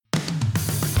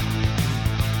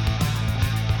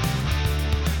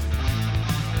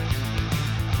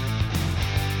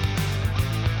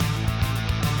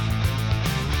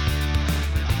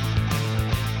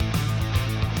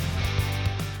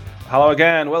Hello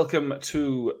again. Welcome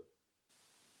to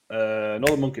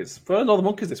Northern Monkeys. For Northern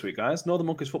Monkeys this week, guys. Northern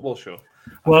Monkeys football show.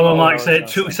 Well, I might say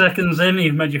 2 seconds in,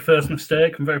 you've made your first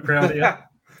mistake. I'm very proud of you.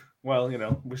 Well,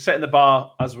 we're setting the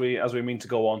bar as we mean to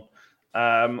go on.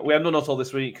 We have no Nuttall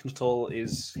this week. Nuttall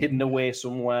is hidden away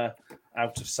somewhere,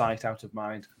 out of sight, out of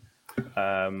mind.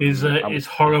 His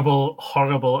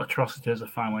horrible atrocities are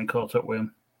finally caught up with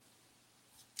him.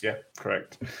 Yeah,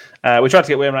 correct. We tried to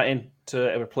get Wainwright in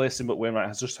to replace him, but Wainwright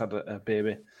has just had a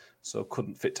baby, so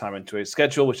couldn't fit time into his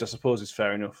schedule, which I suppose is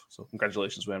fair enough. So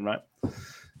congratulations, Wainwright.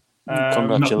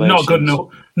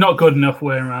 Congratulations. Not good enough,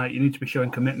 Wainwright. You need to be showing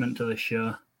commitment to this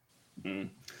show. There's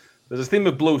a theme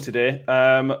of blue today.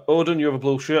 Odin, you have a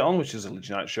blue shirt on, which is a Leeds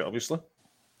United shirt, obviously.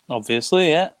 Obviously,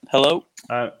 yeah. Hello.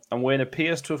 And Wayne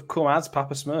appears to have come as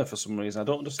Papa Smurf for some reason. I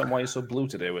don't understand why you're so blue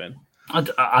today, Wayne.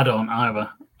 I don't either.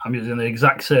 I'm using the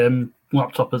exact same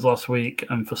laptop as last week,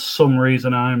 and for some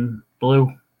reason I'm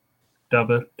blue.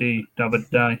 Dabba dee, dabba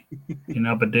die, in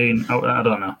Aberdeen. I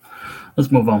don't know. Let's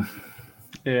move on.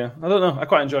 Yeah, I don't know. I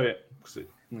quite enjoy it because it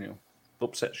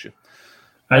upsets you.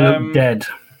 I look dead.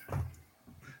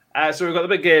 So we've got the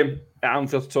big game at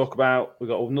Anfield to talk about. We've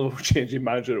got another change in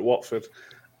manager at Watford,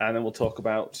 and then we'll talk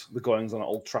about the goings on at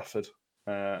Old Trafford.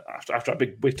 After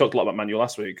we talked a lot about Manu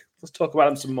last week. Let's talk about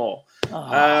him some more.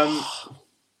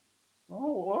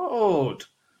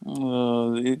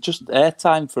 Just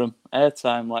airtime for him.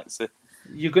 Airtime, Lexi.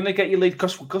 You're going to get your lead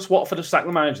because Watford have sacked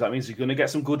the manager. That means you're going to get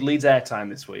some good Leeds airtime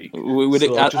this week.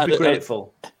 Just be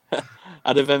grateful.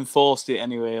 I'd have enforced it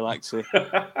anyway, Lexi.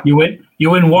 You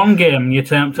win one game and you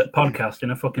attempt at podcast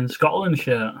in a fucking Scotland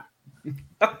shirt.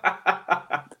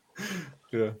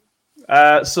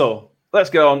 Yeah. So let's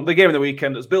go on. The game of the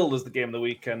weekend was billed as the game of the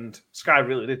weekend. Sky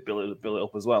really did bill it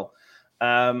up as well.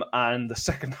 And the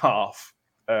second half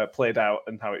played out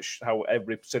and how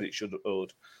everybody said it should have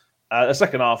owed. The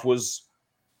second half was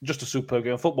just a superb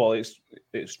game of football. It's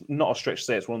not a stretch to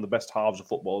say it's one of the best halves of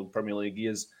football in Premier League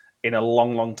years in a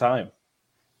long, long time.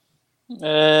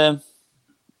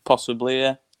 Possibly,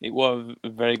 yeah. It was a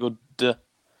very good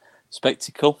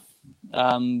spectacle.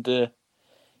 And,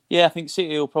 I think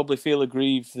City will probably feel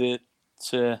aggrieved that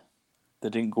they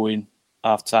didn't go in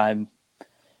half-time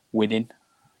winning.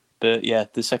 But,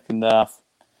 the second half,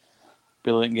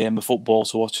 brilliant game of football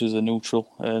to watch as a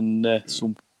neutral, and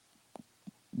some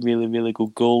really, really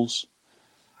good goals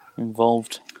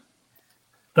involved.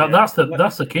 That's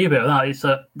the key bit of that. It's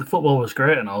that the football was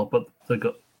great and all, but they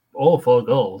got all 4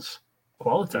 goals.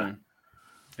 Quality.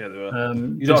 Yeah, they were.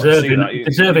 You don't have to see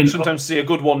that. You sometimes see a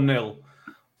good 1-0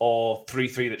 or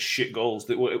 3-3 that's shit goals.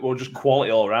 It were just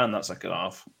quality all around that second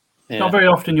half. Yeah. Not very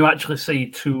often you actually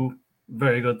see 2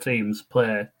 very good teams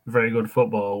play very good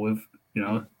football with,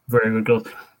 very good goals.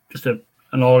 Just an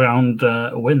all-round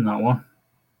win, that one.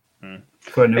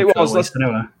 For a neutral,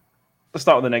 anyway. Let's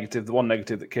start with the negative. The one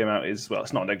negative that came out is, well,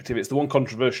 it's not negative. It's the one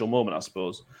controversial moment, I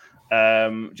suppose.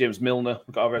 James Milner,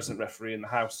 we've got our resident referee in the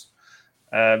house.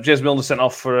 James Milner sent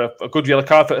off for a good yellow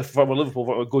card for Liverpool,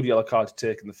 for a good yellow card to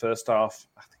take in the first half.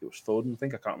 I think it was Foden. I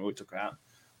can't remember who took it out.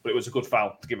 But it was a good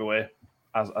foul to give away,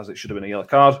 as it should have been a yellow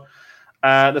card.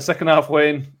 The second half,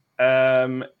 Wayne,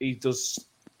 he does...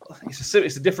 It's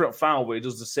a different foul, but he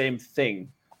does the same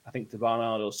thing, I think, to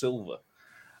Bernardo Silva.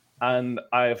 And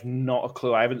I have not a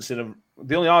clue. I haven't seen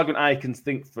the only argument I can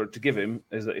think to give him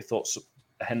is that he thought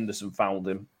Henderson fouled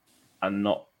him and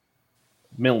not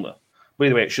Milner. But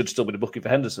either way, it should still be the bookie for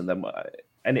Henderson. Then,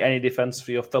 any defence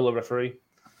for your fellow referee?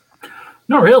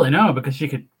 Not really, no, because you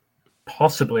could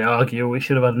possibly argue we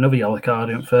should have had another yellow card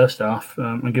in the first half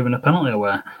and given a penalty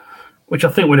away, which I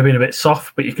think would have been a bit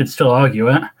soft, but you could still argue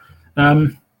it.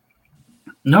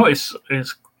 No, it's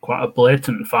quite a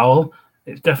blatant foul.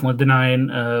 It's definitely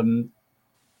denying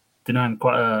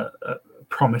quite a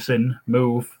promising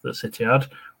move that City had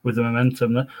with the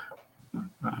momentum.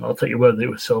 I'll take your word that it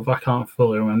was Silva. I can't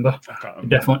fully remember. It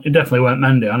definitely weren't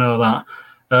Mendy. I know that.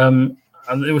 And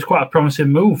it was quite a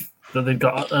promising move that they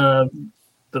got that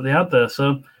they had there.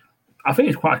 So I think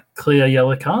it's quite a clear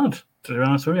yellow card. To be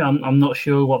honest with you, I'm not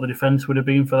sure what the defence would have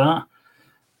been for that.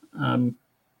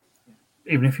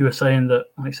 Even if you were saying that,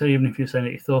 even if you're saying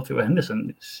that you thought it was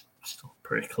Henderson, it's still a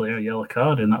pretty clear yellow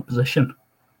card in that position.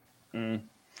 Pep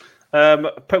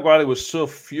Guardiola was so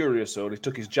furious, though, he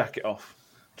took his jacket off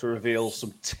to reveal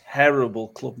some terrible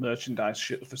club merchandise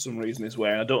shit for some reason he's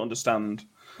wearing. I don't understand.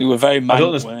 You were very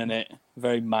mank, weren't it?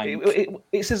 Very mank.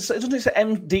 It says, doesn't it say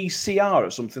MDCR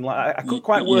or something like that? I couldn't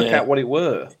quite work out what it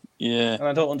were. Yeah. And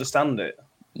I don't understand it.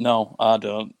 No, I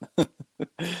don't.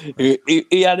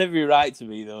 He had every right to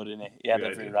be, though, didn't he? He had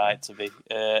every right to be.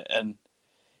 I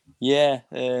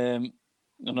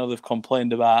know they've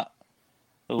complained about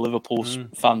Liverpool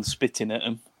fans spitting at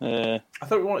him. I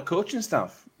thought we wanted coaching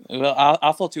staff. Well,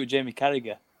 I thought it was Jamie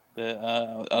Carragher, but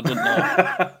I don't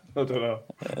know. I don't know.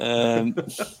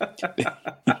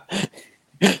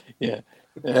 Yeah.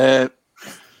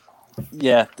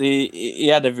 He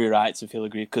had every right to feel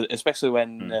aggrieved, especially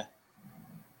when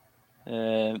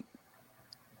it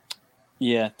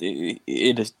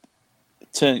had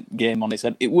turned game on its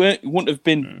head. It wouldn't have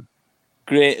been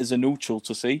great as a neutral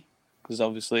to see, because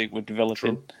obviously we're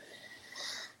developing.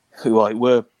 Well, it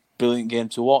were a brilliant game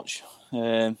to watch,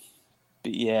 but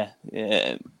you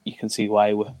can see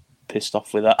why we're pissed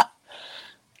off with that.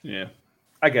 Yeah,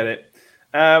 I get it.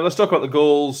 Let's talk about the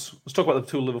goals. Let's talk about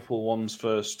the 2 Liverpool ones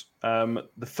first.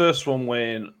 The first one,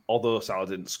 when although Salah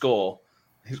didn't score,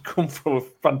 he's come from a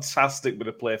fantastic bit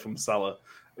of play from Salah.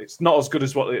 It's not as good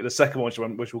as what the second one,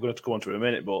 which we're going to go on to in a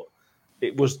minute, but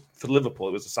it was for Liverpool.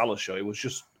 It was a Salah show. It was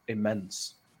just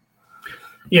immense.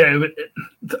 Yeah,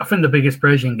 I think the biggest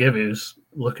praise you can give is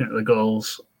looking at the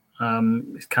goals.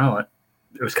 It was kind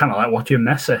of like watching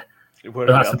Messi.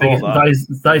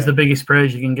 That is the biggest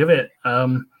praise you can give it.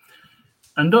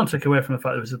 And don't take away from the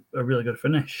fact it was a really good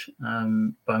finish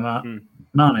by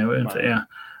Mane, wasn't it? Yeah.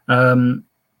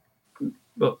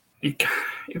 But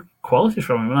quality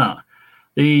from him, that.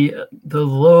 The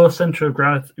low centre of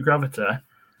gravity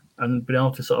and being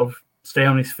able to sort of stay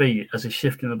on his feet as he's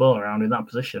shifting the ball around in that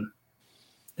position.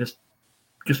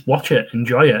 Just watch it,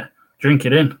 enjoy it, drink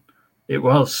it in. It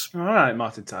was. All right,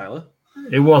 Martin Tyler.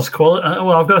 It was quality.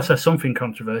 Well, I've got to say something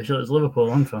controversial. It's Liverpool,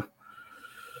 isn't it?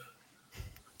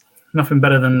 Nothing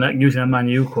better than using a Man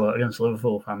U quote against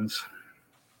Liverpool fans.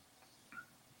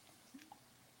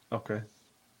 Okay.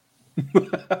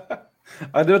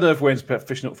 I don't know if Wayne's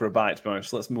fishing up for a bite, to be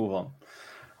honest. Let's move on.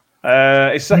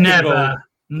 Never. Goal...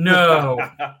 No.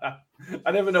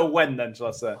 I never know when, then, shall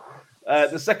I say.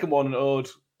 The second one, Ode,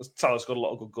 Salah's got a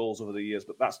lot of good goals over the years,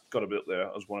 but that's got to be up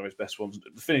there as one of his best ones.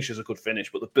 The finish is a good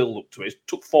finish, but the build-up to it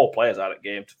took 4 players out of the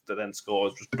game to then score.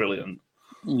 It was just brilliant.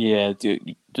 Yeah,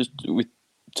 we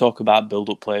talk about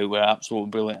build-up play. We're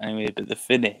absolutely brilliant anyway, but the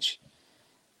finish,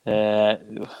 they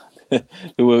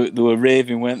were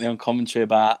raving, weren't they, on commentary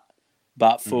about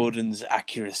Foden's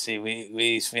accuracy with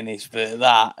his finish, but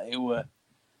it were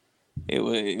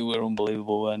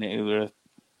unbelievable, and it were a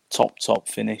top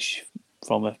finish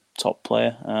from a top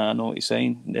player. I know what you're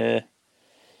saying.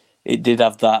 It did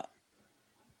have that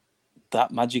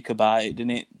magic about it,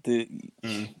 didn't it? The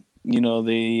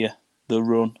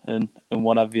run and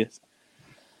what have you.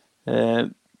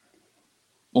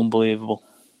 Unbelievable.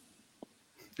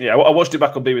 Yeah, I watched it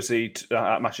back on BBC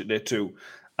at Match at Day 2,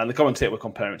 and the commentator were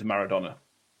comparing it to Maradona,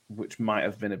 which might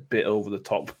have been a bit over the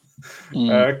top.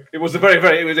 It was it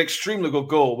was an extremely good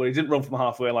goal, but he didn't run from the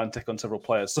halfway line and take on several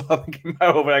players, so I think he might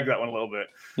have over-egged that one a little bit.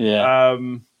 Yeah.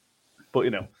 But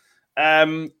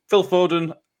Phil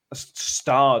Foden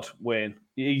starred, Wayne.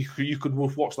 You could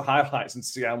watch the highlights and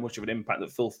see how much of an impact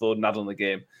that Phil Foden had on the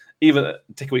game. Even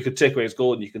we could take away his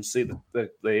goal, and you can see the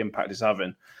impact he's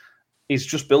having. He's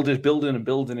just building and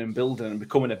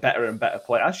becoming a better and better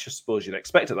player. I just suppose you'd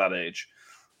expect at that age.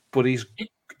 But he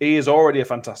is already a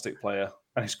fantastic player,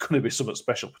 and he's going to be somewhat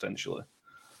special potentially.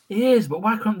 He is, but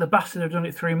why couldn't the bastard have done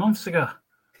it 3 months ago?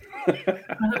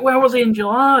 Where was he in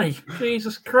July?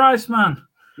 Jesus Christ, man.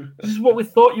 This is what we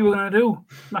thought you were going to do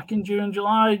back in June and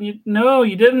July. And you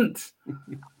didn't.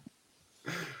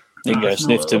 Didn't get a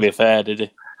sniff, to be fair, did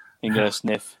he? Didn't get a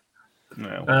sniff.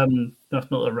 No. That's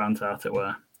not a rant out it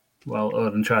where. Well,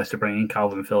 Odin tries to bring in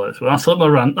Calvin Phillips. Well, that's not a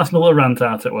rant. That's not a rant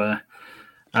out it where.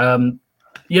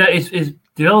 It's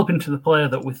developing to the player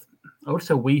that I would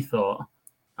say we thought.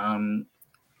 I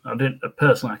didn't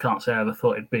personally. I can't say I ever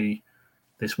thought it'd be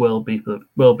this world beater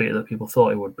that people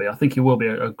thought he would be. I think he will be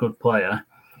a good player,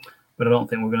 but I don't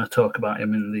think we're going to talk about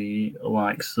him in the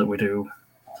likes that we do,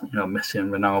 Messi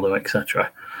and Ronaldo,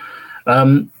 etc.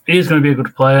 He is going to be a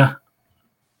good player.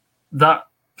 That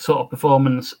sort of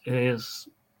performance is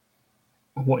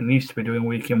what he needs to be doing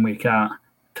week in, week out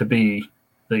to be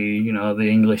the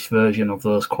English version of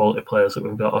those quality players that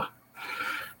we've got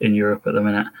in Europe at the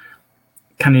minute.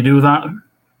 Can he do that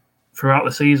throughout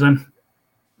the season?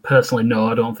 Personally, no,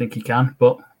 I don't think he can,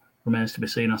 but remains to be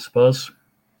seen, I suppose.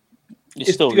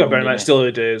 It's still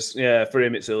early days. Yeah, for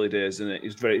him, it's early days, isn't it?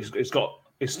 He's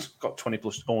got 20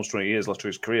 plus, almost 20 years left to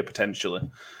his career potentially.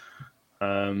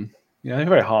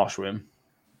 Very harsh with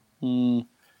him.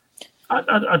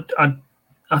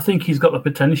 I think he's got the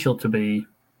potential to be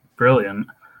brilliant.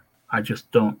 I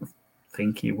just don't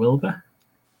think he will be.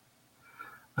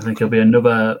 I think he'll be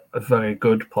a very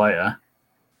good player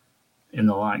in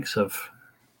the likes of,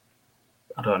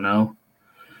 I don't know,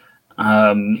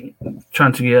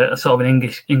 Trying to get a sort of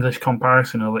an English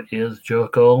comparison of it is Joe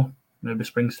Cole. Maybe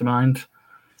springs to mind.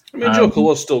 I mean, Joe Cole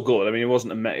was still good. I mean, he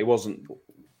wasn't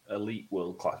elite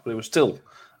world class, but he was still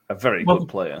a very good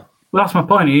player. Well, that's my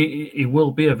point. He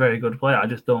will be a very good player. I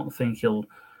just don't think he'll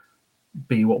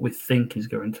be what we think he's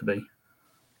going to be.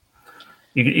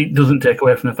 It doesn't take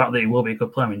away from the fact that he will be a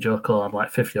good player. I mean, Joe Cole had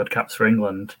like 50-odd caps for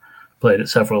England, played at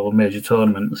several major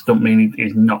tournaments. Don't mean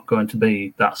he's not going to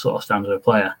be that sort of standard of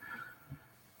player.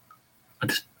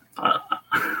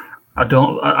 I'd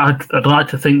like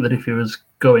to think that if he was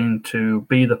going to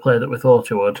be the player that we thought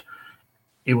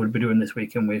he would be doing this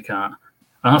week in, week out.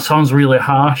 And that sounds really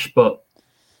harsh, but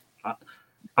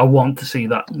I want to see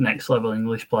that next level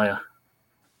English player.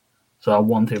 So I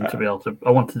want him to be able to. I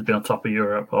want him to be on top of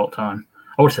Europe all the time.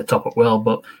 I would say top of world,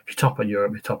 but if you're top of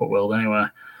Europe, you're top of world anyway.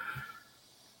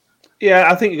 Yeah,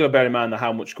 I think you've got to bear in mind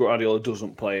how much Guardiola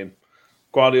doesn't play him.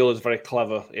 Guardiola is very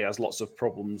clever. He has lots of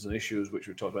problems and issues, which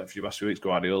we've talked about a few weeks,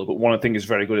 Guardiola. But one of the things he's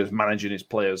very good is managing his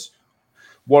players.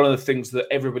 One of the things that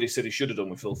everybody said he should have done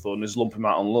with Phil Foden is lump him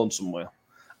out on loan somewhere.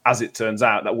 As it turns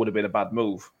out, that would have been a bad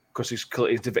move because he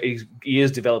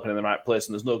is developing in the right place,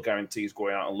 and there's no guarantees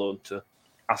going out on loan to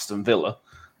Aston Villa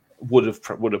would have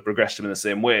progressed him in the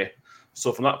same way.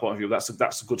 So from that point of view, that's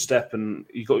a good step. And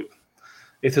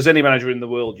if there's any manager in the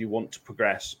world you want to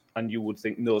progress and you would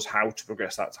think knows how to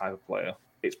progress that type of player,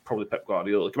 it's probably Pep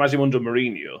Guardiola. Can you imagine him under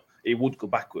Mourinho? He would go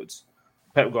backwards.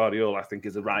 Pep Guardiola, I think,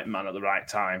 is the right man at the right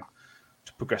time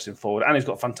to progress him forward, and he's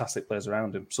got fantastic players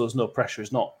around him. So there's no pressure.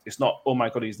 It's not. Oh my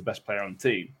God, he's the best player on the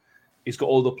team. He's got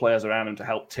all the players around him to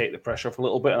help take the pressure off a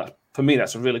little bit. And for me,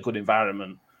 that's a really good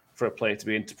environment for a player to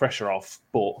be into pressure off,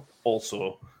 but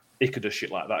also he could do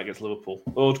shit like that against Liverpool.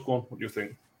 Ode, go on. What do you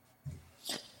think?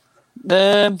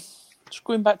 Just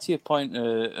going back to your point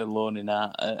of loaning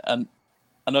out, and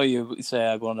I know you say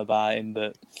I go on about him,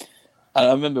 but I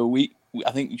remember we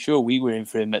were in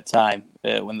for him at the time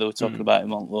when they were talking about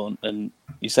him on loan, and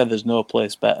you said there's no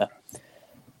place better.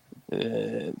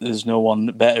 There's no one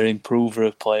better improver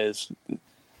of players.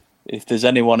 If there's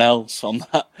anyone else on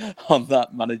that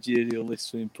managerial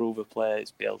list to improve a player,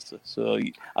 it's Bielsa. So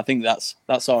I think that's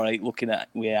all right. Looking at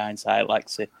with hindsight, like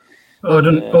say,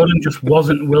 Odin just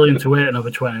wasn't willing to wait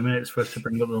another 20 minutes for us to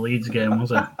bring up the Leeds game,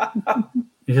 was he?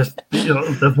 He just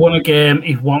they've won a game.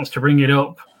 He wants to bring it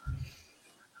up.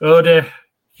 Odin,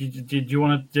 do you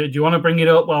want to bring it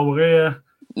up while we're here?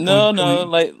 No,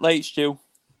 late Stu.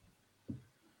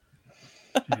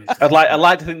 I'd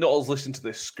like to think Nuttall's listening to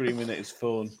this, screaming at his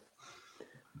phone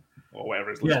or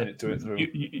whatever he's listening to it through.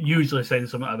 Usually saying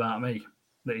something about me.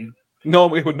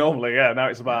 Normally, yeah. Now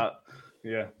it's about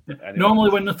Anyway.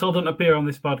 Normally, when Nuttall doesn't appear on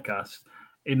this podcast,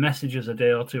 he messages a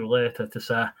day or two later to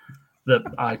say that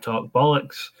I talk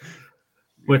bollocks,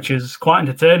 which is quite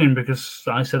entertaining because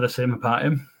I say the same about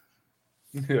him.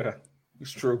 Yeah,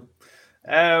 it's true.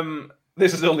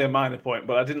 This is only a minor point,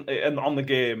 but I didn't. And on the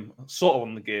game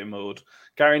mode,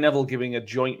 Gary Neville giving a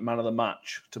joint man of the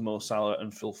match to Mo Salah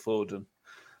and Phil Foden.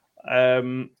 I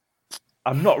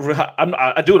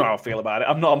do know how I feel about it.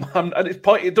 At this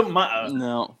point, it doesn't matter.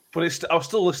 No. But I was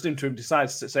still listening to him decide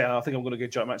to say, I think I'm going to get a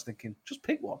joint match, thinking, just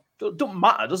pick one. It doesn't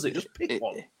matter, does it? Just pick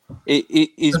one.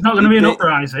 There's not going to be an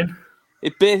uprising.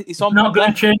 It's not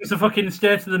going to change the fucking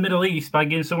state of the Middle East by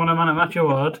giving someone a man of match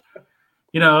award.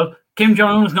 Kim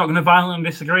Jong-un's not going to violently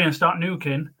disagree and start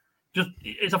nuking.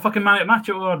 It's a fucking man at match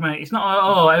award, mate. It's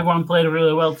not like, everyone played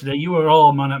really well today. You were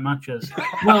all man at matches.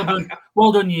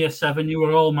 Well done, year 7. You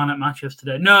were all man at matches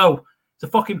today. No, it's a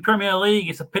fucking Premier League.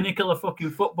 It's a pinnacle of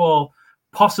fucking football,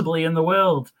 possibly in the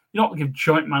world. You don't give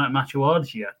joint man at match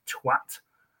awards, you twat.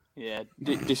 Yeah,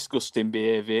 disgusting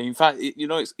behaviour. In fact,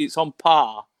 it's on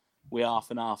par with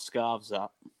half and half scarves.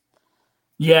 That.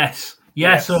 Yes,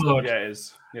 Lord. Yeah, it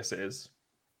is. Yes, it is.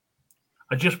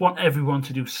 I just want everyone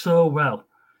to do so well.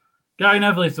 Gary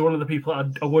Neville is one of the people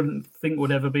I wouldn't think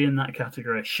would ever be in that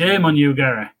category. Shame on you,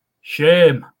 Gary.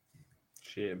 Shame.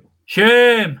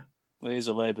 Well, he's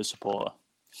a Labour supporter.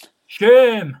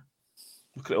 Shame.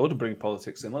 Look at Odin bringing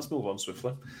politics in. Let's move on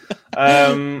swiftly.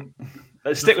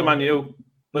 Let's stick with Man U.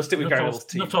 Let's stick with Gary Neville's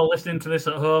team. Not all listening to this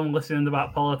at home, listening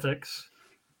about politics.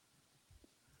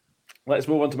 Let's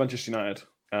move on to Manchester United.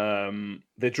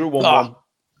 They drew 1-1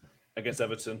 against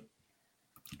Everton.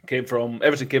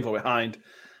 Everton came from behind.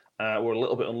 Were a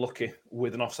little bit unlucky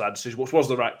with an offside decision, which was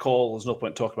the right call. There's no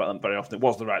point talking about them very often. It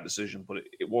was the right decision, but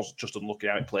it was just unlucky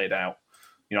how it played out.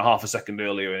 Half a second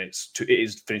earlier, and it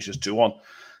finishes 2-1.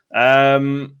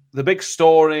 The big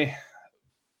story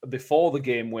before the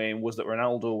game, Wayne, was that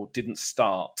Ronaldo didn't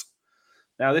start.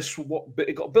 Now,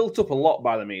 it got built up a lot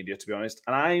by the media, to be honest,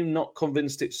 and I'm not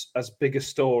convinced it's as big a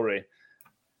story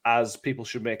as people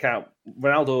should make out.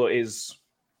 Ronaldo is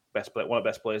one of the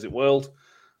best players in the world,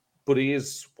 but he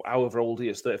is, however old he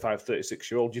is, 35,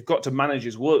 36-year-old. You've got to manage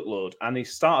his workload, and he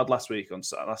started last week on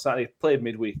Saturday. He played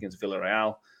midweek against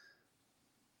Villarreal.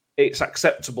 It's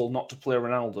acceptable not to play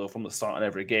Ronaldo from the start of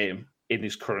every game in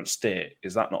his current state.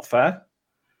 Is that not fair?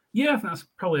 Yeah, I think that's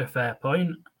probably a fair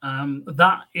point.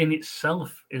 That in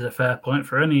itself is a fair point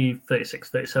for any 36,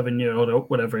 37-year-old or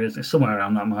whatever he is. It's somewhere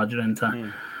around that margin, isn't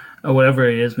it? Or whatever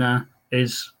he is now,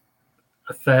 is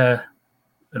a fair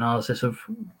analysis of,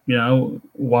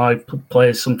 why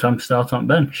players sometimes start on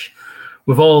bench.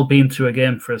 We've all been to a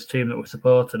game for his team that we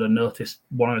supported and noticed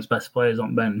one of his best players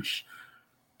on bench.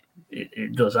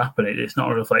 It does happen. It's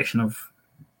not a reflection of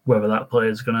whether that player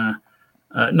is going to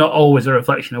not always a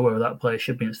reflection of whether that player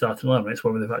should be in starting 11. It's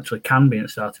whether they actually can be in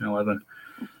starting 11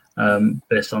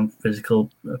 based on physical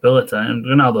ability. And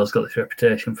Ronaldo's got this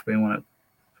reputation for being one of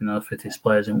the fittest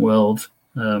players in the world,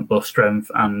 both strength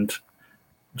and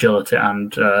agility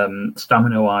and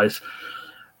stamina-wise.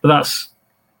 But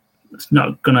it's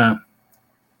not going to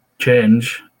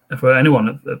change. For anyone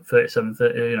at 37,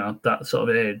 30, that sort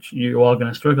of age, you are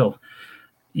going to struggle.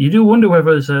 You do wonder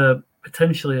whether there's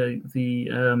potentially the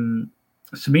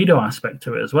Semedo aspect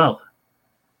to it as well.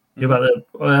 About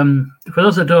for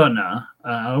those that don't know,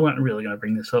 I wasn't really going to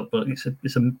bring this up, but it's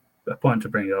a point to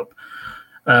bring up.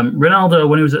 Ronaldo,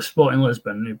 when he was at Sporting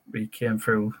Lisbon, he came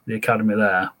through the academy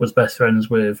there, was best friends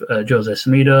with Jose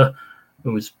Semedo,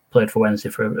 who was played for Wednesday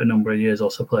for a number of years,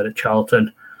 also played at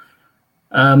Charlton.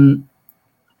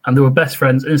 And they were best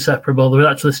friends, inseparable. There was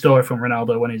actually a story from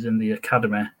Ronaldo when he's in the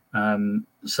academy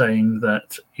saying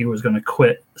that he was going to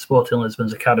quit Sporting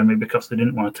Lisbon's academy because they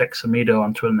didn't want to take Semedo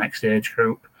onto the next age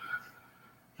group.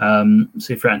 So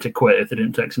he threatened to quit if they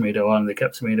didn't take Semedo on. They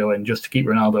kept Semedo in just to keep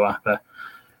Ronaldo happy.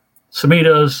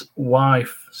 Semedo's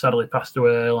wife sadly passed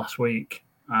away last week.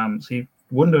 So you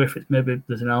wonder if maybe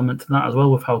there's an element to that as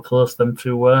well with how close them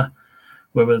two were,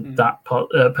 whether that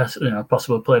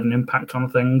possibly played an impact on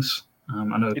things. I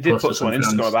know he did put some on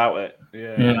Instagram about it.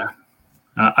 Yeah.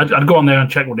 I'd go on there and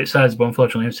check what it says, but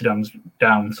unfortunately Instagram's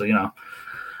down, so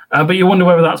but you wonder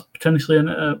whether that's potentially an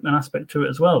aspect to it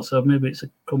as well. So maybe it's a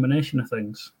combination of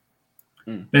things.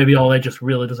 Maybe Ole just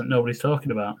really doesn't know what he's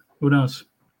talking about. Who knows?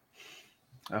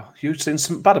 Oh, you'd seen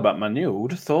something bad about Man U. Who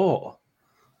would have thought?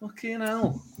 Fucking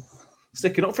hell.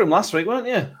 Sticking up for him last week, weren't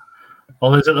you?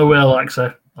 Ole's at the wheel,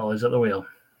 Alexa. Ole's at the wheel.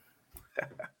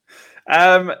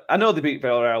 I know they beat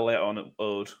Villarreal late on at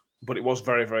Ode, but it was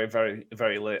very, very, very,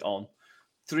 very late on.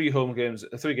 3 games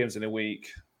in a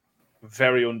week,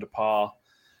 very under par.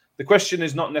 The question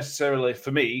is not necessarily,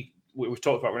 for me, we've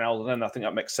talked about Ronaldo then, I think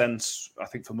that makes sense. I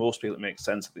think for most people it makes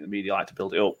sense. I think the media like to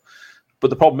build it up.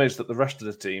 But the problem is that the rest of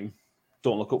the team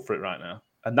don't look up for it right now.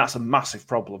 And that's a massive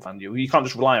problem, Van. You can't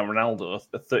just rely on Ronaldo,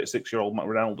 a 36-year-old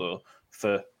Ronaldo,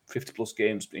 for 50-plus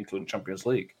games, including Champions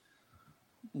League.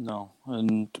 No,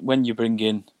 and when you bring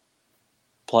in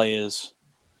players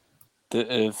that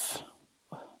have...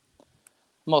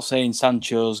 I'm not saying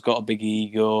Sancho's got a big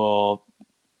ego, or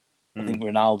I think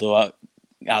Ronaldo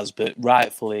has, but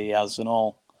rightfully he has and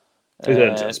all.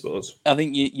 I suppose. I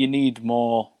think you need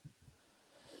more...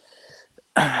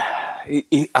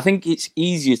 I think it's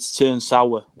easier to turn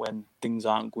sour when things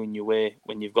aren't going your way,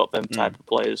 when you've got them type of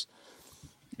players.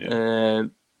 It's...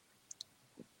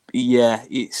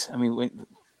 I mean, when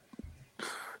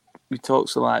we talk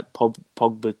to like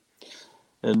Pogba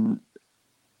and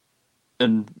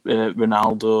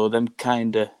Ronaldo, them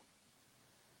kind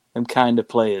of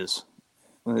players.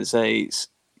 Let's say it's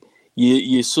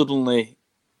you suddenly,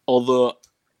 although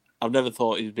I've never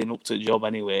thought he's been up to the job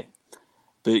anyway,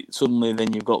 but suddenly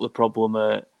then you've got the problem.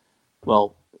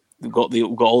 We've got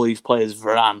all these players,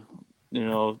 Varane,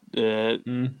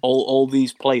 all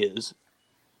these players.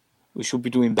 We should be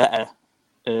doing better,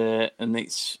 and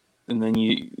then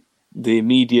the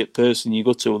immediate person you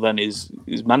go to then is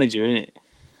manager, isn't it?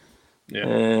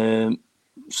 Yeah.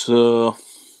 So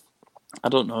I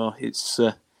don't know. It's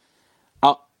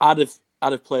I'd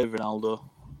have played Ronaldo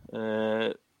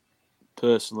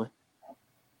personally,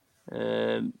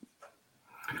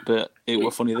 but it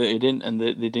was funny that he didn't, and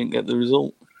they didn't get the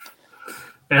result.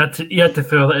 You had to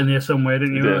throw that in there somewhere,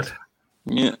 didn't you?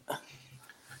 Yeah.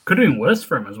 Could have been worse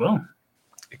for him as well.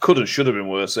 It could and should have been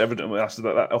worse. Evidently,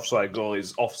 that offside goal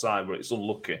is offside, but it's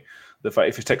unlucky. The fact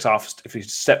if he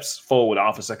steps forward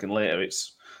half a second later,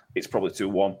 it's probably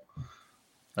 2-1.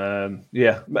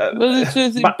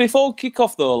 Before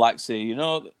kick-off though, Laxi,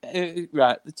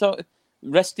 right?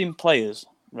 Resting players,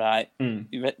 right?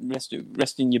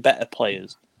 Resting your better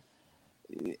players.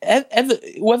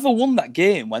 Whoever won that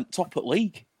game went top at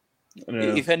league.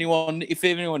 if anyone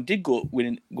did go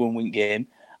and win game,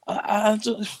 I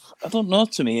don't know.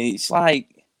 To me, it's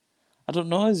like I don't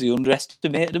know. Has he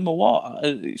underestimated them or what?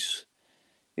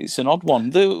 It's an odd one.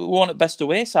 They won at best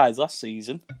away sides last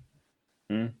season.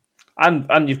 Mm.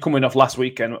 And you've coming off last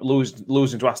weekend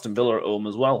losing to Aston Villa at home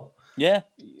as well. Yeah,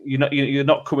 you're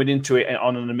not coming into it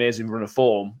on an amazing run of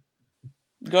form.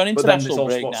 Going international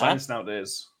break sports now. Science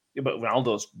nowadays. Yeah, but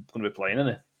Ronaldo's going to be playing,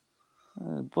 isn't he?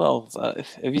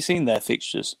 Have you seen their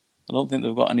fixtures? I don't think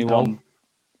they've got anyone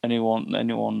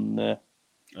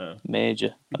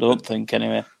major. I don't think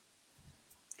anyway.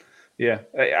 Yeah,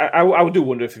 I do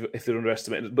wonder if they're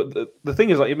underestimated. But the thing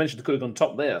is, like you mentioned, they could have gone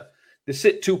top there. They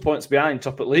sit 2 points behind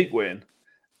top at league win.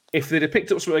 If they'd have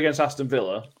picked up something against Aston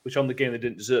Villa, which on the game they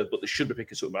didn't deserve, but they should be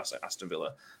picking something against Aston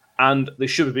Villa, and they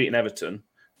should have beaten Everton,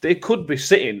 they could be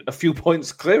sitting a few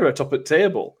points clearer top at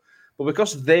table. But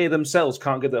because they themselves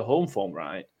can't get their home form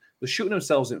right, they're shooting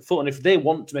themselves in foot. And if they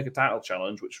want to make a title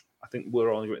challenge, which I think they're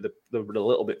a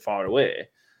little bit far away,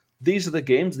 these are the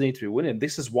games they need to be winning.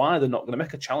 This is why they're not going to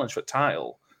make a challenge for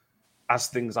title as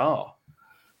things are.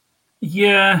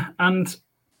 Yeah, and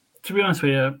to be honest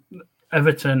with you,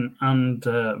 Everton and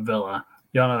Villa,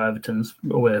 you know Everton's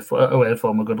away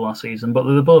form were good last season, but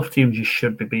they're both teams you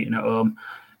should be beating at home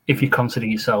if you consider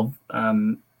yourself a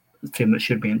team that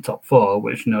should be in top four,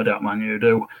 which no doubt Man U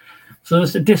do. So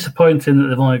it's disappointing that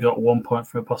they've only got 1 point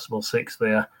from a possible 6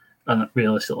 there, and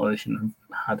realistically they shouldn't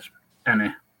have had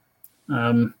any.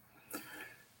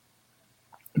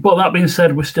 But that being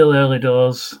said, we're still early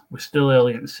doors. We're still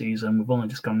early in the season. We've only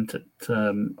just gone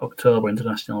to October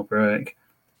international break.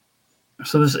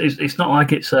 So it's not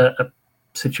like it's a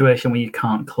situation where you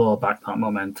can't claw back that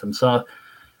momentum. So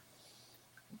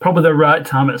probably the right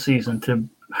time at the season to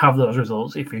have those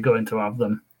results if you're going to have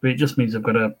them. But it just means they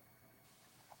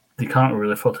can't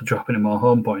really afford to drop any more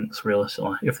home points,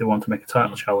 realistically, if they want to make a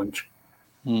title challenge.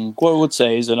 What I would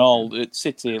say is, at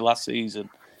City last season,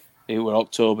 it were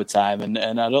October time,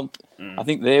 and I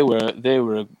think they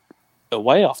were a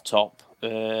way off top at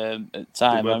the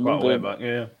time. They were quite a way back,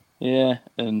 yeah. Yeah,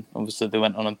 and obviously they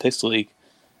went on in this league.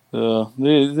 So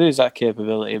there's that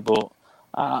capability, but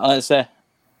like I say,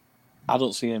 I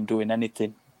don't see him doing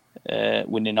anything,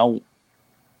 winning out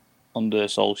under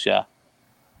Solskjaer.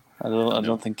 I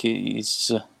don't think he's.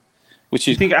 Do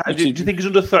you think he's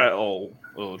under threat at all,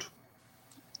 Ode?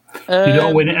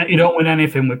 You don't win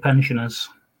anything with pensioners.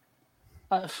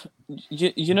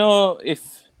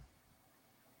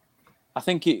 I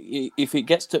think if it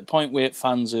gets to the point where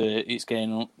fans it's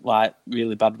getting like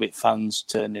really bad with fans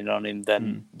turning on him,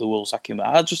 then they will sack him.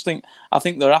 I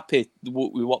think they're happy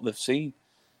with what they've seen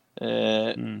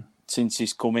since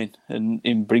he's come in and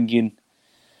in bringing.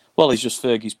 Well, he's just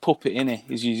Fergie's puppet, isn't he?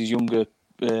 He's his younger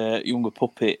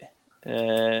puppet,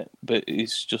 but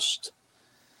he's just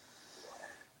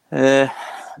a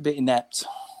bit inept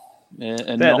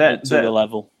and not up to the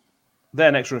level.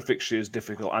 Their next run of fixture is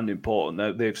difficult and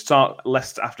important. They've started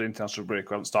Leicester after international break.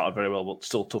 Haven't started very well, but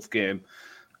still a tough game.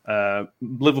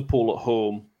 Liverpool at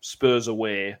home, Spurs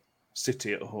away,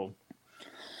 City at home.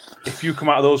 If you come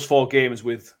out of those 4 games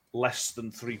with less than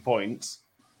 3 points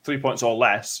or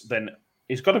less, then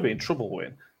he's got to be in trouble.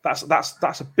 Win. That's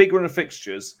a big run of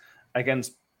fixtures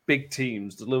against big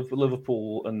teams. The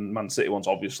Liverpool and Man City ones,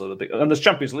 obviously, the big, and there's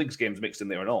Champions League games mixed in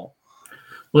there and all.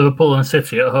 Liverpool and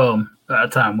City at home at a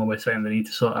time when we're saying they need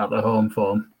to sort out their home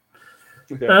form.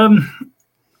 Okay.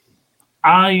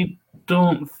 I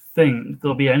don't think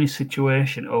there'll be any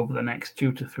situation over the next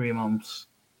 2 to 3 months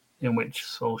in which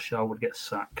Solskjaer would get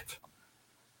sacked.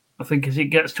 I think as it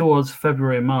gets towards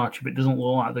February, March, if it doesn't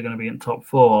look like they're going to be in top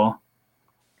 4,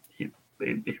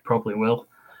 it probably will.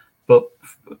 But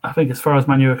I think as far as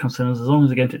Man U are concerned, as long as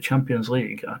they get into Champions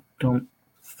League, I don't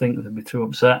think they'd be too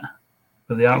upset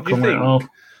with the outcome at all. Do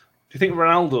you think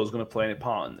Ronaldo's going to play any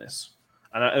part in this?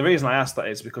 And the reason I ask that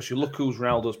is because you look who's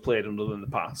Ronaldo's played under in the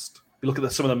past. You look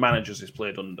at some of the managers he's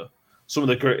played under. Some of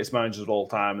the greatest managers of all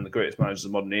time and the greatest managers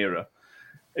of the modern era.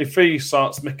 If he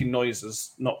starts making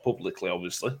noises, not publicly,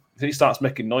 obviously, if he starts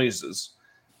making noises,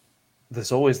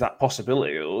 there's always that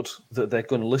possibility, that they're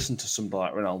going to listen to somebody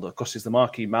like Ronaldo because he's the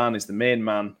marquee man, he's the main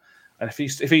man. And if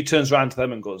he turns around to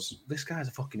them and goes, this guy's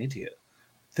a fucking idiot,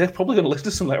 they're probably going to listen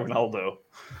to somebody like Ronaldo.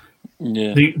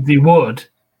 Yeah, they would.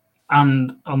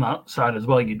 And on that side as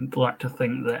well, you'd like to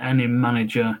think that any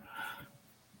manager,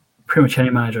 pretty much any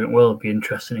manager in the world would be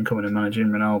interested in coming and managing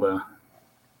Ronaldo.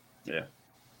 Yeah.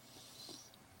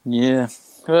 Yeah.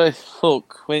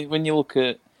 Look, when you look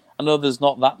at... I know there's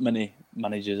not that many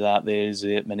managers out there, is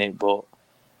it, at the minute, but...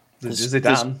 There's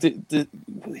Zidane.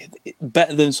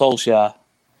 Better than Solskjaer.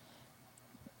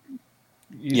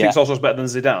 You think Solskjaer's better than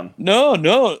Zidane? No.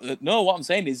 What I'm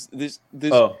saying is there's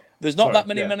not that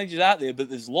many managers out there, but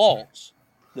there's lots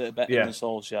that are better than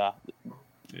Solskjaer.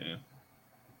 Yeah.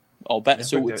 Or better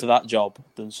suited to that job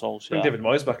than Solskjaer. Bring David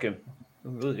Moyes back in.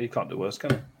 He can't do worse,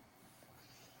 can he?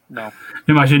 No.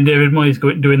 Imagine David Moyes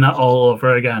doing that all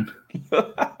over again.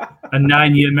 A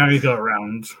 9-year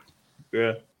merry-go-round.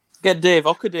 Yeah. Get Dave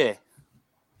Hockaday.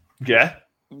 Yeah.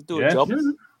 Do a job. Yeah.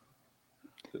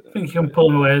 I think you can pull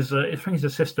him away I think he's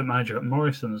assistant manager at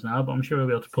Morrison's now, but I'm sure he'll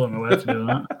be able to pull him away to do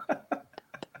that.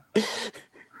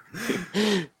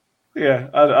 Yeah,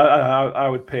 I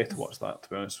would pay to watch that, to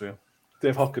be honest with you.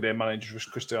 Dave Hockaday manages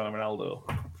Cristiano Ronaldo.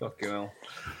 Fucking hell.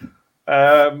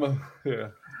 Yeah.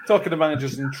 Talking to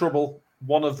managers in trouble,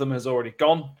 one of them has already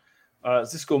gone.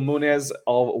 Xisco Muniz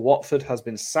of Watford has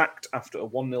been sacked after a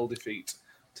 1-0 defeat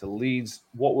to Leeds.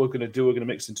 What we're going to do, we're going to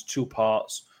mix into two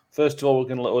parts. First of all, we're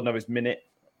going to let Oden have his minute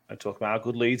and talk about how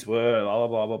good Leeds were, blah,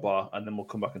 blah, blah, blah, and then we'll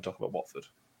come back and talk about Watford.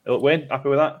 Wayne, happy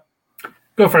with that?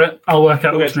 Go for it. I'll work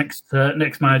out what's next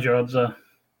manager odds are.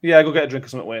 Yeah, go get a drink or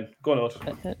something, Wayne. Go on,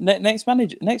 Odd. Next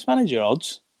manager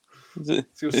odds? See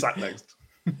who's sacked next.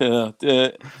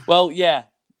 Well, yeah.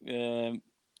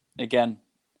 Again.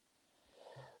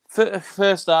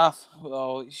 First half,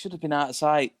 it should have been out of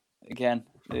sight again.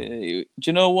 Do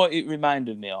you know what it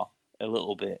reminded me of a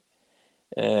little bit?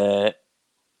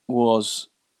 Was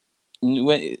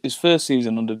when his first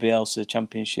season under Bielsa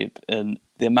Championship and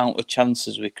the amount of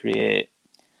chances we create.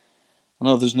 I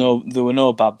know there were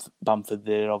no Bamford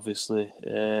there, obviously,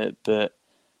 but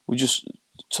we're just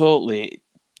totally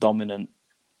dominant.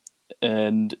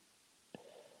 And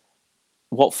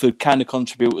Watford kind of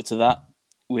contributed to that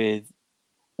with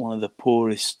one of the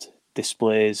poorest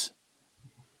displays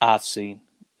I've seen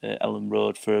at Ellen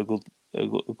Road for a good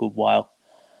while.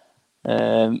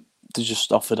 They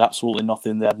just offered absolutely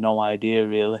nothing. They had no idea,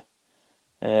 really.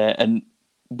 And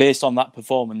based on that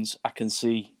performance, I can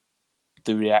see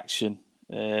the reaction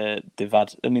they've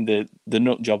had. I mean, the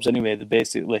nut jobs anyway. They're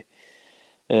basically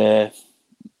Chilino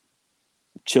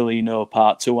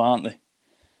Part 2, aren't they?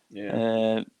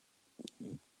 Yeah.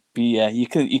 But yeah, you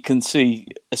can see,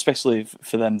 especially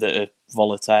for them that are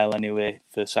volatile anyway,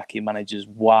 for sacking managers,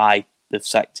 why they've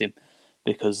sacked him,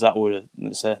 because that were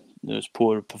those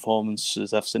poor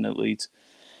performances I've seen at Leeds.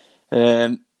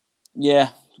 Yeah,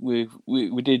 we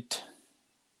did.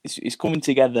 It's coming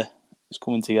together. It's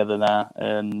coming together now,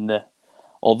 and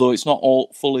although it's not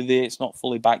all fully there, it's not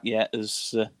fully back yet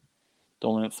as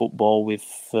dominant football. We've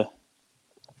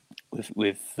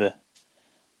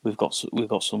got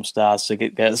some stars to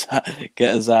get us out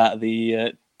of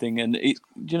the thing, and do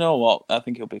you know what? I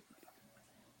think it'll be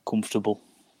comfortable.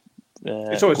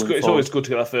 It's always good to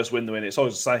get that first win, though. It's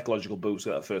always a psychological boost to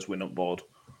get that first win on board.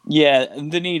 Yeah,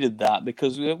 and they needed that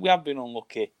because we have been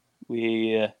unlucky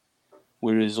with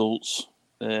results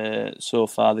so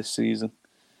far this season.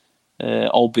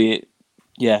 Albeit,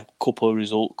 yeah, couple of the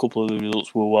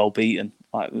results were well beaten,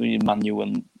 like Man U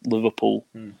and Liverpool.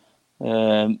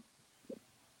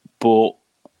 But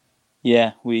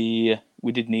yeah, we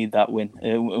did need that win.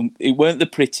 It weren't the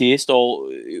prettiest,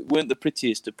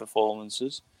 of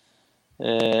performances.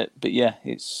 But yeah,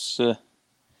 it's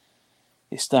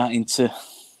starting to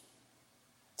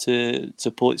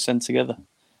pull its end together.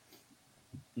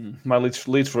 My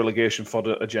Leeds for relegation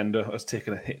fodder agenda has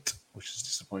taken a hit, which is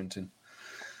disappointing.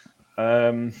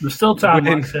 There's still time,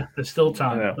 Maxie. There's still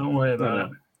time. Don't worry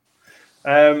about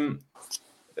it.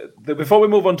 Before we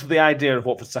move on to the idea of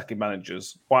Watford sacking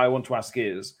managers, what I want to ask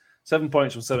is 7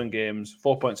 points from 7 games,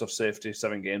 4 points off safety,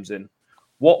 7 games in.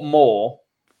 What more?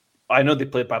 I know they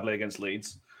played badly against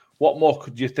Leeds. What more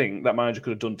could you think that manager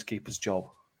could have done to keep his job?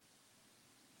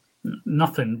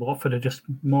 Nothing. Watford are just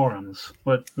morons.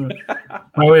 Why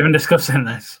are we even discussing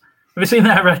this? Have you seen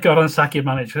their record on sacking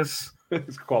managers?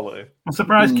 It's quality. I'm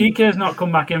surprised Kike has not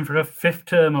come back in for a 5th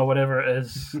term or whatever it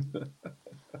is.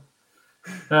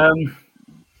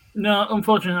 No,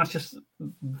 unfortunately, that's just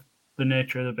the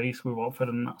nature of the beast with Watford,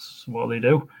 and that's what they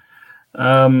do.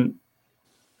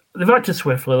 They've acted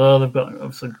swiftly, though.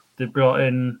 They brought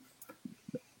in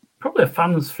probably a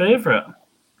fan's favourite,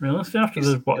 realistically, after it's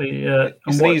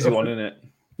an easy one, isn't it?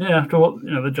 Yeah, after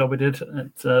the job he did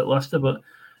at Leicester, but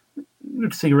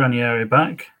good to see Ranieri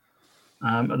back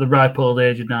at the ripe old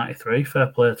age of 93. Fair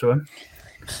play to him.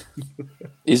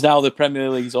 He's now the Premier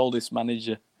League's oldest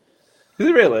manager. Is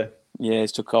he really? Yeah,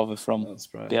 he's took over from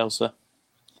Bielsa.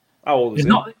 How old is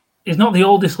he? He's not the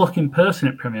oldest looking person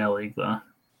in Premier League, though.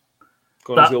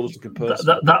 The oldest looking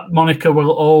person. That moniker will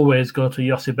always go to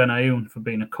Yossi Benayoun for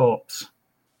being a corpse.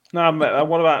 No,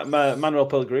 what about Manuel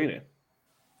Pellegrini?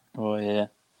 Oh, yeah.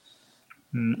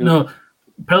 No,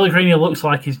 Pellegrini looks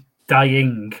like he's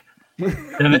dying.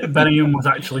 Then Bellingham was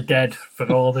actually dead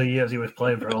for all the years he was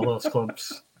playing for all those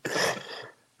clubs.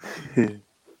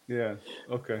 Yeah.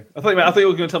 Okay. I think you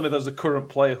were going to tell me there's a current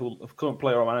player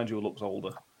or manager who looks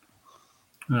older.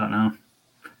 I don't know.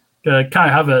 Kai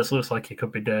Havertz looks like he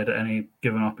could be dead at any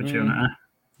given opportunity.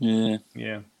 Yeah.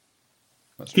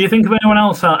 Do you think of anyone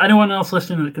else? Anyone else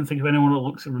listening that can think of anyone that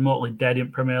looks remotely dead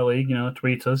in Premier League?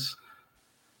 Tweet us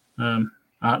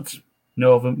at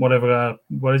Nova, whatever.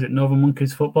 What is it? Nova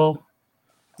Monkeys Football.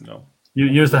 No. You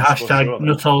use the hashtag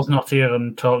Nuttall's not here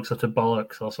and talks at a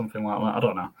bollocks or something like that. I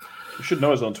don't know. You should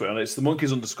know us on Twitter. It's the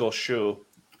Monkeys_show.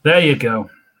 There you go.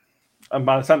 And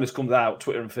by the time this comes out,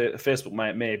 Twitter and Facebook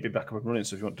may be back up and running.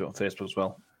 So if you want to do it on Facebook as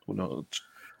well, we'll know.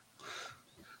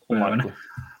 Unlikely.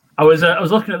 I was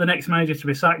looking at the next manager to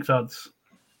be sacked odds.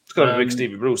 It's got to be big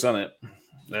Stevie Bruce, hasn't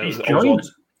it? He's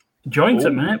joined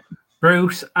it, mate.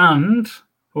 Bruce and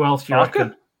who else do you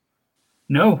reckon?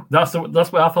 No, that's what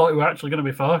I thought it was actually going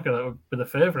to be Farker that would be the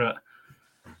favourite.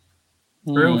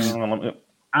 Bruce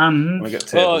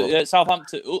and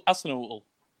Southampton, Arsenal.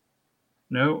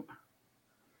 No.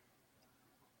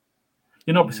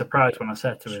 You'll not be surprised when I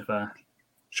said to be fair.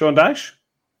 Sean Dyche?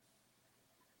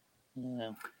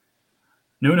 Yeah.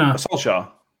 Nuno.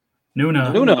 Solskjaer?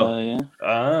 Nuno. Yeah.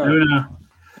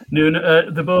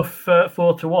 Nuno. They're both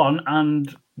 4-1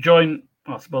 and joint.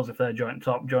 Well, I suppose if they're joint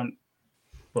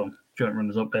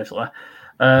runners up basically.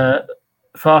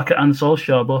 Farker and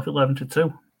Solskjaer both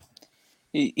 11-2.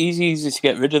 He's easy to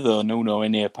get rid of though. Nuno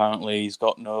in here apparently he's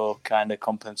got no kind of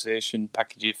compensation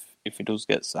package if he does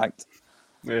get sacked.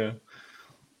 Yeah.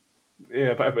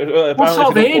 Yeah, but what sort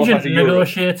of agent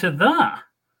negotiated that?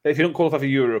 If you don't qualify for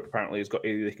Europe, apparently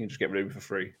they can just get rid of him for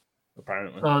free.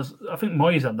 Apparently, I think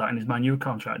Moyes had that in his Man U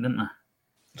contract, didn't they?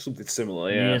 Something similar,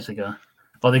 yeah. Years ago.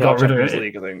 Or they got rid of it.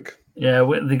 League, I think. Yeah,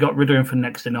 they got rid of him for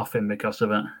next to nothing because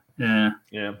of it. Yeah.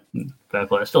 Yeah. Fair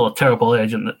play. It's still a terrible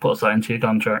agent that puts that into your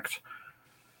contract.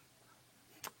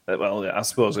 Well, yeah, I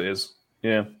suppose it is.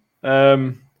 Yeah.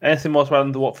 Anything more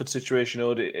around the Watford situation?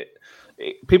 Or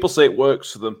people say it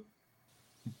works for them.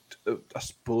 I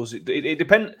suppose it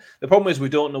depends. The problem is we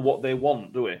don't know what they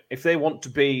want, do we? If they want to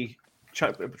be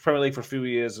Premier League for a few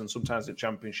years and sometimes the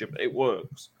Championship, it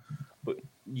works. But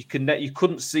you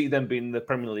couldn't see them being in the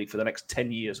Premier League for the next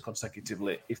 10 years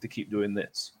consecutively if they keep doing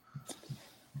this.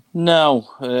 No,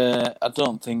 I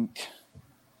don't think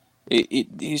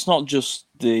it's not just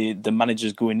the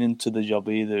managers going into the job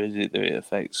either, is it? That it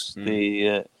affects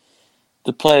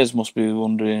the players must be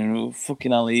wondering,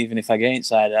 fucking hell, even if I get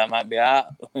inside, I might be out.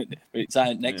 It's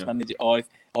our next manager, or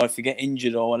if they get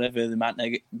injured or whatever, they might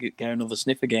get another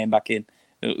sniffer game back in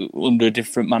under a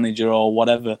different manager or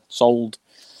whatever. Sold.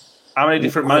 How many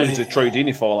different managers did Troy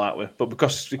Deeney fall out with? But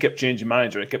because he kept changing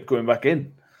manager, it kept going back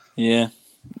in. Yeah.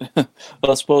 Well,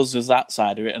 I suppose there's that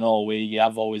side of it and all. We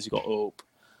have always got hope.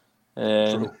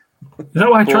 True. Is that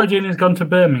why Troy Deeney's gone to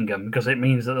Birmingham? Because it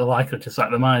means that they're likely to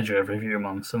sack the manager every few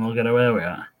months and they'll get away with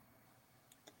it.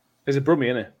 He's a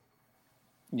Brummie, isn't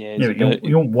he? Yeah,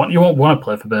 you won't want to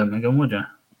play for Birmingham, would you?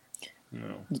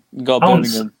 No. Got a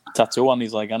Birmingham tattoo on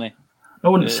his leg, hasn't he? I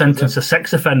wouldn't sentence a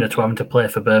sex offender to having to play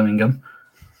for Birmingham.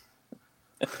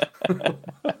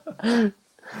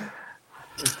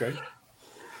 Okay.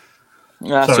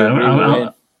 Sorry,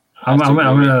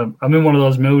 I'm in one of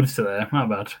those moods today. My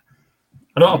bad.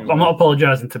 I'm not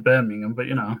apologising to Birmingham, but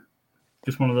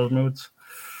just one of those moods.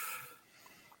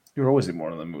 You're always in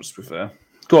one of them moods, to be fair.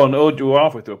 Go on, you were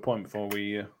halfway to a point before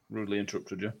we rudely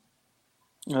interrupted you.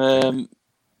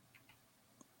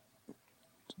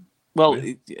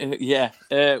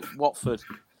 Watford.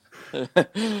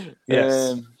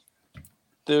 Yes.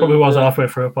 Probably was halfway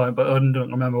through a point, but I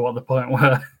don't remember what the point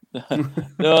was.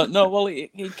 No. Well,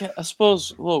 I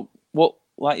suppose. Look,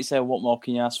 like you said, what more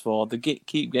can you ask for? They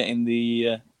keep getting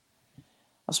the.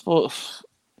 I suppose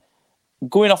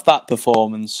going off that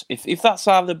performance, if that's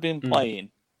how they've been playing,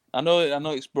 I know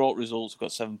it's brought results.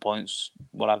 Got 7 points,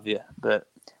 what have you, but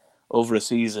over a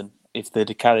season, if they'd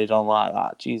have carried on like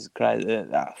that, Jesus Christ,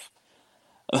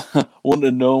 wouldn't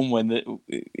have known when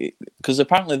because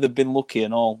apparently they've been lucky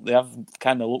and all. They have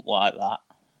kind of looked like that.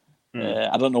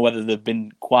 I don't know whether they've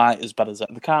been quite as bad as that.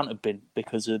 They can't have been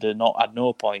because they've not had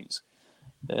no points.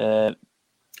 I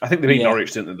think they beat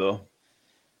Norwich, didn't they, though?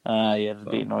 They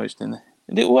beat Norwich, didn't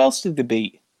they? Who else did they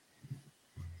beat?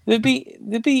 They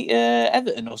beat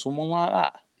Everton or someone like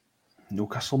that.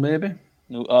 Newcastle, maybe?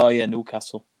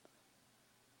 Newcastle.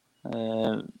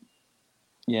 Again,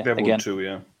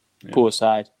 too, poor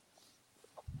side.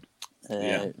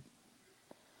 Wait,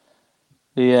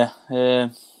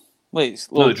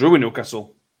 they drew with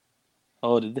Newcastle.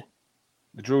 Oh, did they?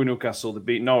 They drew Newcastle, they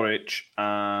beat Norwich,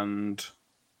 and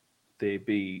they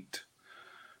beat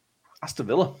Aston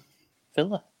Villa.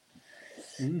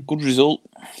 Good result.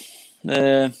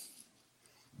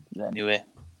 Anyway,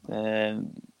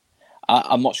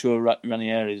 I'm not sure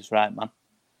Ranieri is right, man.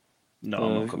 No,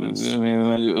 I'm not convinced. I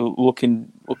mean,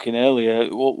 looking earlier,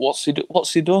 what's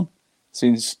he done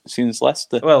since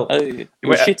Leicester? Well, he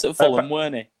was shit at Fulham,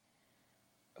 weren't he?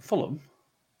 Fulham?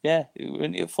 Yeah, he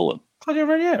went at Fulham. Claudio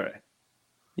Ranieri?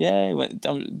 Yeah, he went.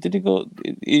 Did he go?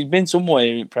 He's been somewhere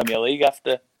in Premier League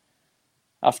after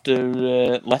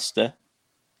Leicester,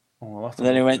 and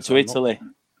then he went to Italy.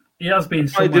 He has been.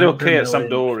 He did okay at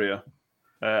Sampdoria.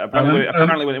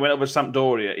 Apparently, when he went over to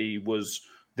Sampdoria,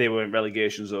 they were in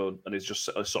relegation zone, and he's just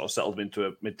sort of settled into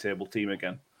a mid-table team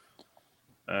again.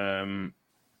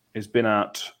 He's been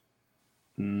at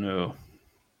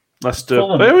Leicester.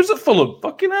 Where was it? Fulham.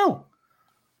 Fucking hell!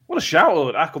 What a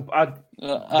shout out!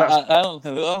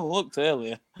 I looked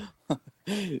earlier.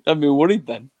 I'd be worried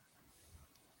then.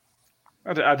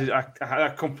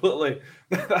 I completely.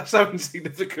 That's how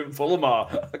insignificant Fulham are.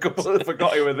 I completely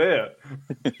forgot you were there.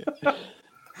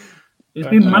 He's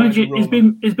been managing. He's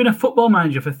been a football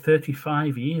manager for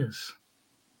 35 years.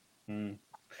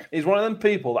 He's one of them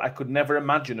people that I could never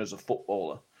imagine as a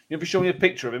footballer. You know, if you show me a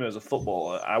picture of him as a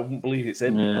footballer, I wouldn't believe it's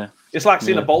him. Yeah. It's like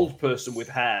seeing a bald person with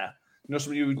hair. You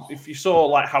know, if you saw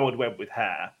like Howard Webb with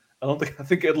hair, I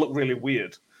think it'd look really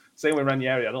weird. Same with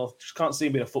Ranieri. Just can't see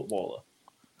him being a footballer.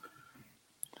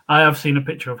 I have seen a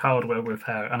picture of Howard Webb with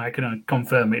hair, and I can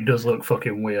confirm it does look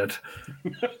fucking weird.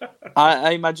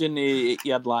 I imagine he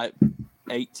had like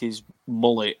 80s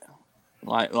mullet,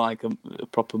 like a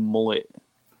proper mullet,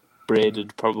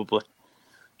 braided probably.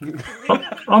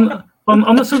 On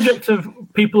the subject of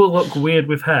people who look weird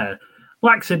with hair,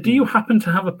 Laxa, do you happen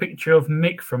to have a picture of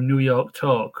Mick from New York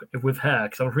Talk with hair?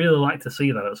 Because I'd really like to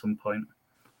see that at some point.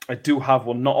 I do have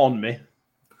one, not on me.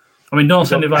 I mean, don't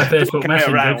send it by Facebook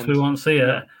Messenger because we won't see it.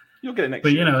 Yeah. You'll get it next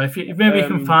year. year. But, if maybe you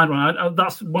can find one.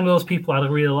 That's one of those people I'd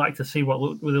really like to see what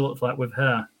it looks like with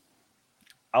hair.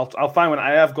 I'll find one.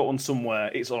 I have got one somewhere.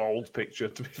 It's an old picture,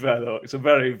 to be fair, though. It's a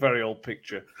very, very old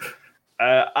picture.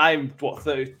 I'm,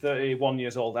 31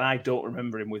 years old, and I don't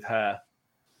remember him with hair.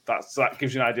 That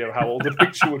gives you an idea of how old the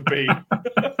picture would be.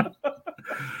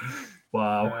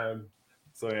 Wow.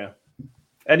 So, yeah.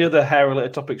 Any other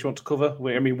hair-related topics you want to cover?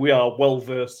 We are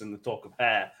well-versed in the talk of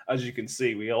hair. As you can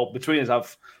see, we all, between us,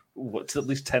 have at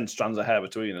least 10 strands of hair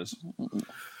between us.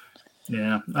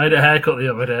 Yeah. I had a haircut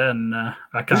the other day, and I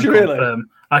can confirm. Really?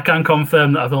 I can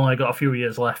confirm that I've only got a few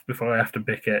years left before I have to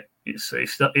bick it. It's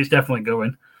definitely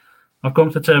going. I've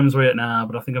come to terms with it now,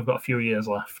 but I think I've got a few years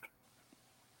left.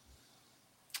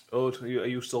 Oh, are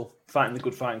you still fighting the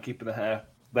good fight and keeping the hair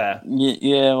there?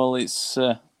 Yeah, well, it's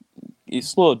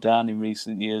slowed down in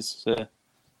recent years,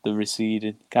 the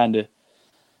receding. Kind of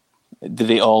did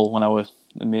it all when I was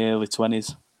in my early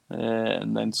 20s,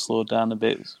 and then slowed down a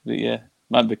bit. But yeah,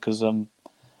 might be because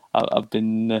I've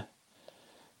been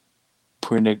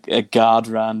putting a guard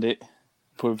around it,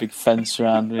 put a big fence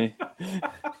around me.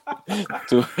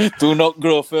 do not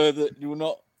grow further. Do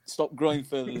not stop growing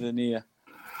further than here.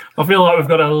 I feel like we've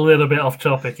got a little bit off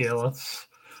topic here. It's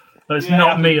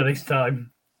not me this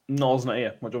time. Noel's not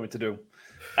here. What do you want me to do?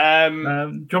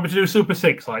 Do you want me to do Super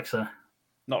 6, Lexa?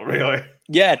 Not really.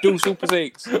 Yeah, do Super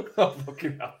 6. Oh,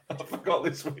 fucking hell. I forgot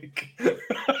this week.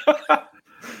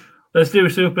 Let's do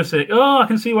Super 6. Oh, I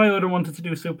can see why you would have wanted to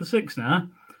do Super 6 now.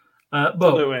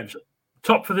 But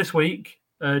top for this week,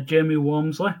 Jamie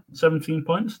Walmsley, 17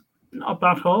 points. Not a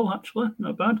bad haul, actually.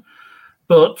 Not bad.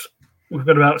 But we've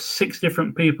got about 6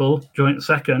 different people joint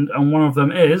second, and one of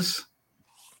them is...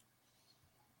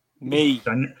 me.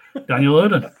 Daniel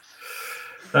Oden.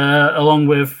 Along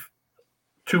with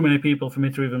too many people for me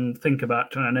to even think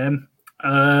about trying to name.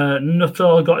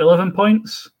 Nuttall got 11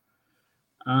 points.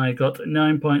 I got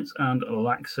 9 points, and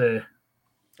Laxe...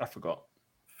 I forgot.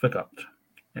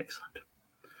 Excellent.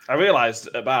 I realised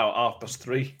about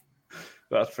 3:30,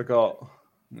 but I forgot.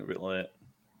 A bit late.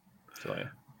 So,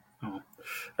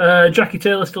 yeah. Jackie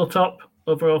Taylor still top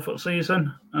overall for the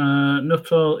season.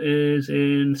 Nuttall is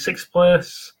in 6th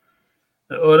place.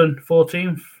 Oden,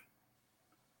 14th.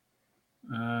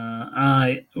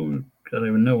 I don't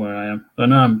even know where I am. Oh,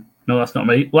 no, that's not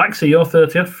me. Laxi, you're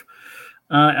 30th.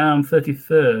 I am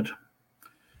 33rd.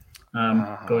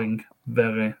 Going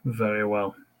very, very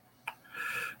well.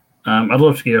 I'd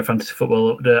love to give you a fantasy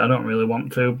football update. I don't really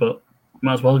want to, but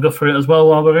might as well go for it as well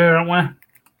while we're here, aren't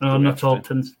we? Nuttall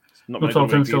tends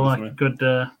to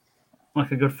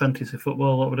like a good fantasy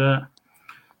football update.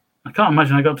 I can't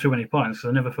imagine I got too many points because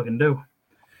I never fucking do.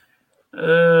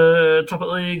 Top of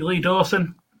the league, Lee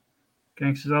Dawson,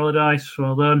 Gangsters Allardyce,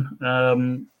 well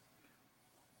done.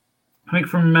 I think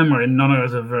from memory, none of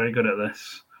us are very good at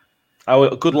this. I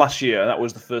was good last year. That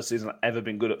was the first season I've ever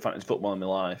been good at fantasy football in my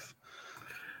life.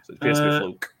 So it's basically a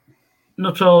fluke.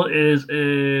 Nuttall is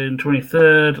in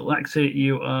 23rd. Lexi,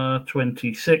 you are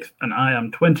 26th, and I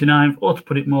am 29th. Or to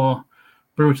put it more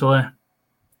brutally,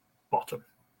 bottom.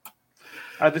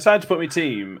 I decided to put my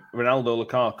team Ronaldo,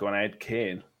 Lukaku, and I had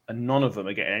Kane, and none of them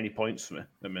are getting any points for me at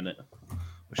the minute,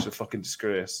 which is a fucking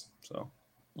disgrace. So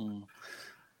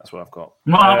that's what I've got.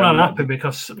 I'm not happy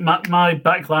because my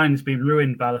back line has been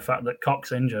ruined by the fact that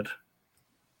Cox's injured.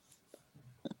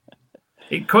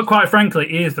 Quite frankly,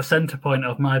 he is the centre point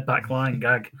of my back line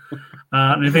gag.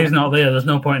 And if he's not there, there's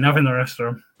no point in having the rest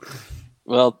of them.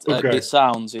 Well, it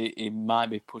sounds he might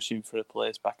be pushing for a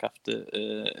place back after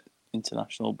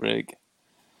international break.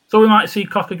 So we might see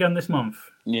Cock again this month?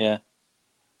 Yeah.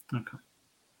 Okay.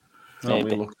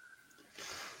 Maybe.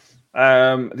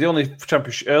 The only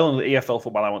EFL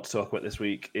football I want to talk about this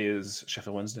week is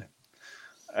Sheffield Wednesday.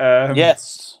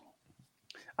 Yes.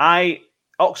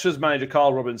 Oxford's manager,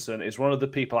 Carl Robinson, is one of the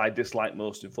people I dislike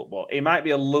most in football. He might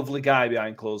be a lovely guy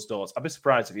behind closed doors. I'd be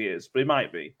surprised if he is, but he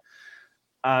might be.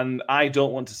 And I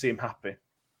don't want to see him happy.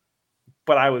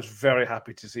 But I was very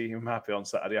happy to see him happy on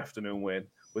Saturday afternoon win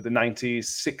with the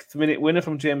 96th minute winner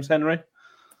from James Henry.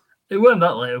 It weren't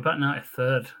that late. It was about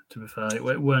 93rd, to be fair.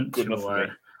 It weren't Good too enough late.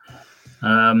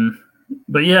 For me.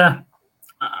 But yeah,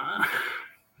 I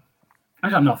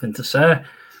got nothing to say.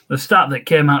 The stat that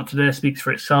came out today speaks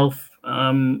for itself.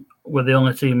 We're the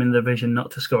only team in the division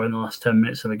not to score in the last 10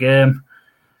 minutes of a game.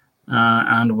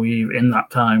 And in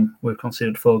that time, we've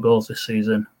conceded 4 goals this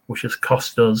season, which has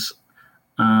cost us,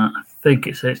 I think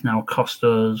it's now cost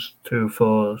us 2,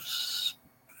 4,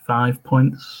 5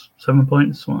 points, 7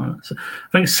 points. I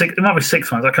think 6, it might be 6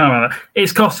 points, I can't remember.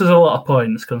 It's cost us a lot of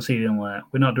points conceding late.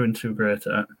 We're not doing too great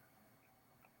at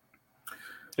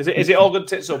it. Is it all good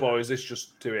tits up, or is this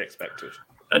just too expected?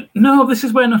 No, this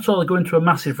is where Nuttall are going to a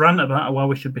massive rant about why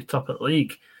we should be top of the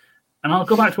league. And I'll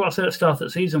go back to what I said at the start of the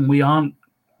season. We aren't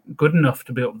good enough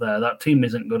to be up there. That team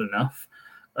isn't good enough.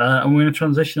 And we're in a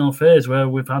transitional phase where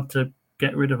we've had to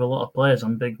get rid of a lot of players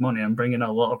on big money and bring in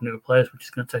a lot of new players, which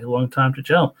is going to take a long time to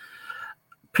gel.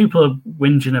 People are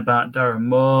whinging about Darren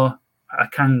Moore. I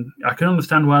can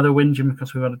understand why they're whinging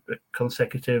because we've had a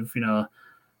consecutive,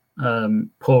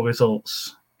 poor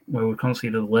results where we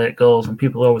conceded late goals, and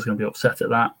people are always going to be upset at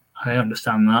that. I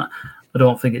understand that. I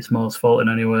don't think it's Moore's fault in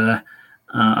any way.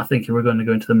 I think if we're going to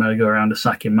go into the merry-go-round of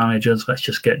sacking managers, let's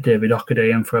just get David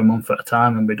Ockaday in for a month at a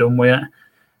time and be done with it.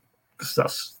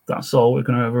 Because that's all we're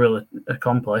going to really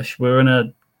accomplish. We're in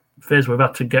a phase where we've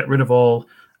had to get rid of all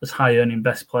as high-earning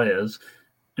best players.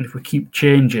 And if we keep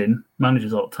changing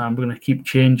managers all the time, we're going to keep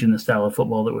changing the style of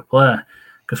football that we play.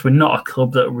 Because we're not a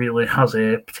club that really has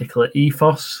a particular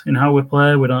ethos in how we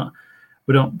play. We don't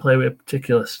play with a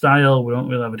particular style. We don't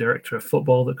really have a director of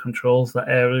football that controls that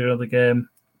area of the game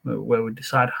where we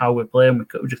decide how we play, and we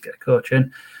just get a coach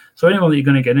in. So anyone that you're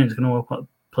going to get in is going to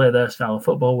play their style of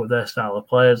football with their style of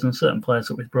players, and certain players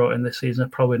that we've brought in this season are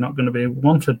probably not going to be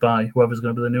wanted by whoever's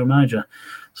going to be the new manager.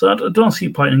 So I don't see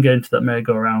a point in getting to that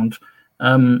merry-go-round.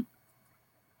 Like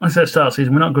I said at the start of the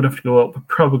season, we're not good enough to go up. We're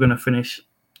probably going to finish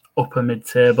upper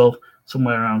mid-table,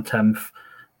 somewhere around 10th.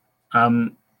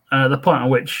 The point at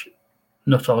which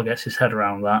Nuttall gets his head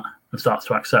around that and starts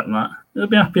to accept that, he'll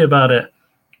be happy about it.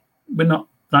 We're not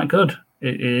that good.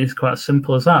 It is quite as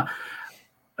simple as that.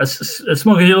 As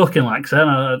smug as you're looking like, saying,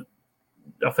 I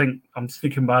think I'm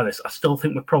sticking by this. I still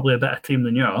think we're probably a better team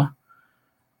than you are.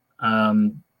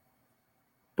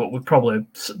 But we're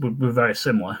very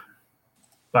similar.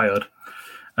 By odd.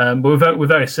 But we're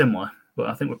very similar. But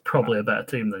I think we're probably a better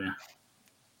team than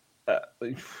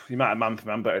you. You might have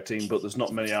man-for-man better team, but there's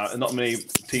not many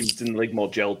teams in the league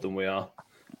more gelled than we are.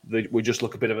 We just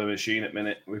look a bit of a machine at the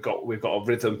minute. We've got a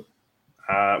rhythm.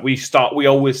 We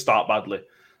always start badly,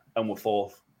 and we're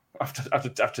fourth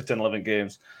after 10, 11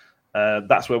 games.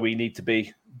 That's where we need to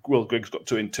be. Will Griggs got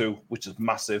 2-2, which is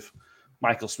massive.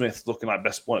 Michael Smith looking like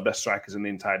one of the best strikers in the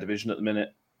entire division at the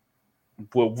minute.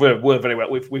 We're very well.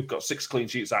 We've got 6 clean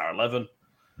sheets out of 11.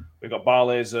 We've got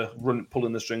Barlaser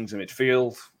pulling the strings in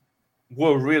midfield.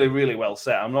 We're really, really well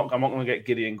set. I'm not going to get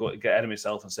giddy and get ahead of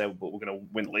myself and say, but we're going to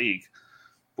win league.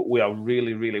 But we are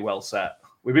really, really well set.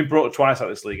 We've been brought twice out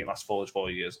of this league in the last 4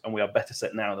 years, and we are better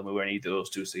set now than we were in either of those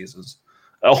 2 seasons.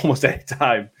 Almost any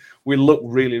time. We look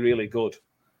really, really good.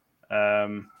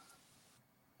 Let's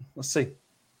see.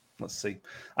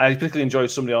 I particularly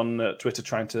enjoyed somebody on Twitter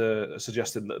trying to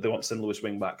suggest that they want to send Lewis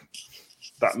Wing back.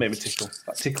 That made me tickle.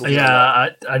 That tickled me. Yeah,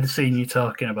 I'd seen you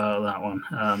talking about that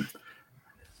one.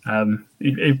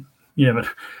 Yeah, but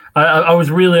I was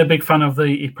really a big fan of the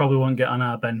 "he probably won't get on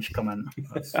our bench" comment.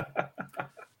 That's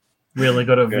really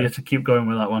good of you to keep going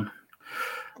with that one.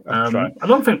 I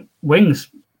don't think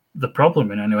Wings the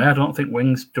problem in any way. I don't think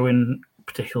Wings doing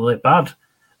particularly bad.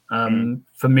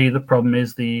 For me, the problem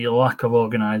is the lack of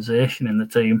organisation in the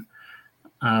team.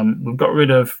 We've got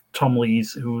rid of Tom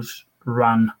Lees, who's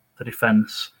ran the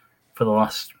defence for the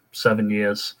last 7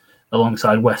 years,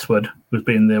 alongside Westwood, who's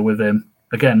been there with him,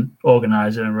 again,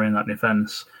 organising and running that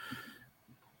defence.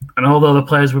 And although the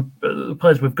players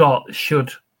we've got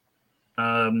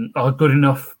are good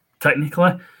enough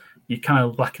technically, you're kind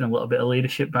of lacking a little bit of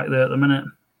leadership back there at the minute.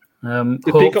 Did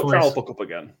Peacock Farrell fuck up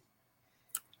again?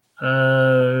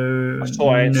 I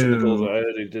saw I ain't seen the goals. I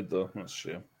heard he did though. That's a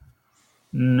shame.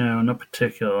 No, not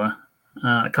particularly.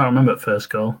 I can't remember the first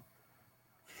goal.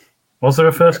 Was there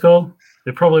a first goal?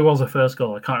 There probably was a first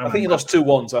goal. I can't remember. I think he lost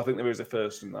 2-1, so I think there was a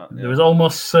first in that. Yeah. There was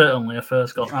almost certainly a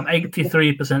first goal. I'm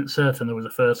 83% certain there was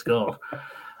a first goal.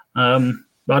 But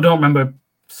I don't remember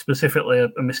specifically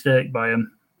a mistake by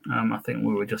him. I think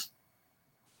we were just...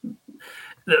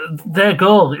 Their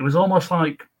goal, it was almost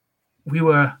like we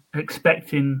were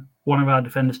expecting one of our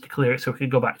defenders to clear it so we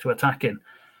could go back to attacking.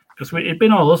 Because it'd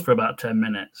been all us for about 10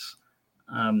 minutes.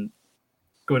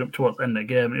 Going up towards the end of the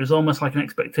game. And it was almost like an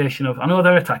expectation of, I know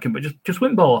they're attacking, but just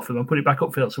win ball off them and put it back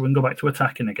upfield so we can go back to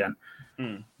attacking again.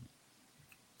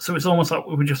 So it's almost like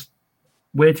we were just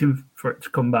waiting for it to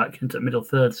come back into the middle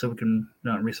third so we can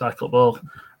recycle the ball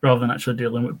rather than actually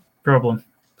dealing with the problem.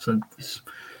 So it's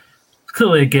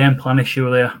clearly a game plan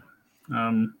issue there,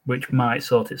 which might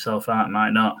sort itself out,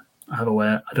 might not. Either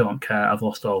way, I don't care. I've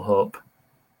lost all hope.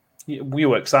 We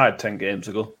were excited 10 games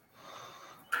ago.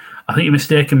 I think you're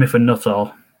mistaken me for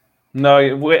Nuttall. No,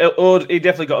 he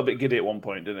definitely got a bit giddy at one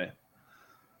point, didn't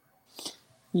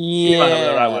he?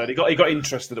 Yeah. The right word. He got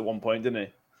interested at one point, didn't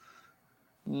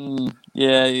he?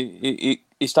 Yeah,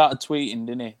 he started tweeting,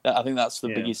 didn't he? I think that's the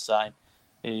biggest sign.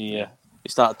 He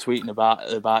started tweeting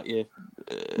about you.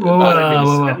 Not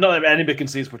that anybody can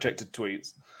see his protected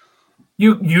tweets.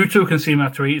 You two can see my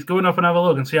tweets. Go up and have a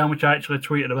look and see how much I actually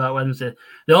tweeted about Wednesday.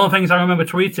 The only things I remember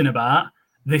tweeting about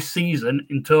this season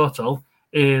in total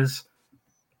is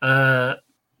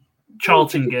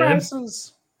Charlton game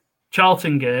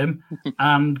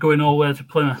and going all the way to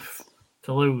Plymouth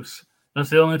to lose. That's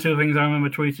the only two things I remember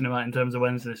tweeting about in terms of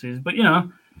Wednesday season. But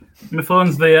my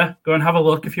phone's there. Go and have a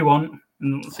look if you want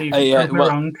and see if you prove me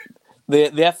wrong.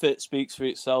 The effort speaks for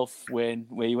itself where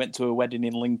you went to a wedding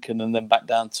in Lincoln and then back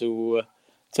down to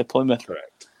Plymouth.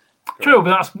 Correct. True,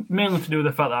 but that's mainly to do with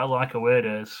the fact that I like away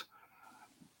days.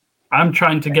 I'm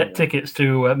trying to get tickets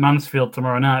to Mansfield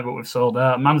tomorrow night, but we've sold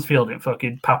out. Mansfield in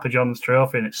fucking Papa John's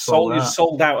Trophy, and it's sold out. You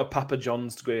sold out a Papa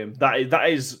John's game. That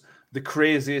is the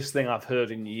craziest thing I've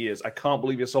heard in years. I can't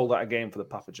believe you sold out a game for the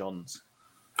Papa John's.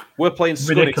 We're playing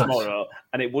Scuddy tomorrow,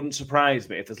 and it wouldn't surprise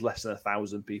me if there's less than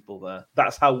 1,000 people there.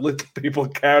 That's how little people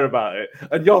care about it.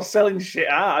 And you're selling shit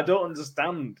out. I don't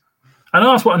understand. I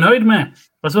know, that's what annoyed me. I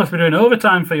was supposed to be doing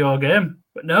overtime for your game.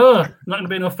 But no, not going to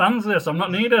be enough fans there, so I'm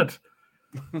not needed.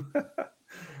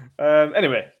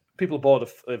 Anyway, people are bored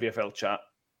of the VFL chat.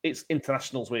 It's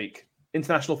Internationals week.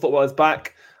 International football is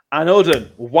back. And Odin,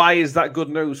 why is that good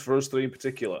news for us three in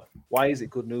particular? Why is it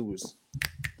good news?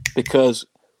 Because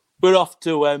we're off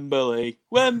to Wembley.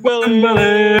 Wembley.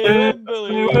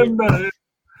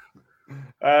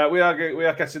 We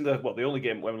are catching the only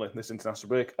game at Wembley this international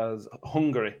break as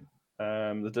Hungary,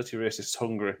 the dirty racists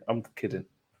Hungary. I'm kidding.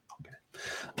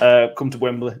 Come to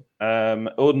Wembley.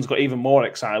 Odin's got even more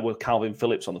excited with Calvin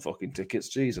Phillips on the fucking tickets.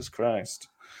 Jesus Christ.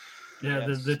 Yeah,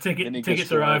 yes. the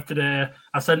tickets arrived today.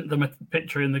 I sent them a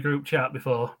picture in the group chat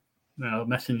before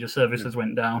messenger services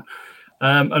went down.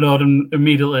 And Odin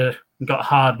immediately got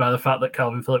hard by the fact that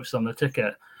Calvin Phillips is on the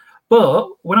ticket. But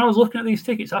when I was looking at these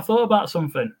tickets, I thought about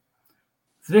something.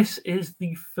 This is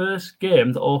the first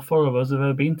game that all four of us have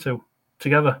ever been to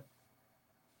together.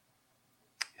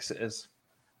 Yes, it is.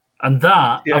 And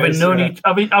that, having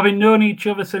known each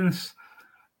other since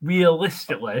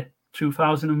realistically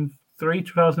 2003,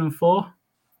 2004.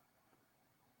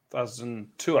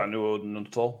 2002, I knew Odin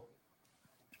at all.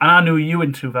 And I knew you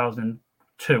in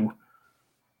 2002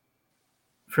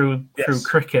 through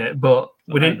cricket, but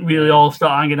we didn't really all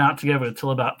start hanging out together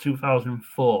until about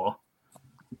 2004.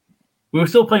 We were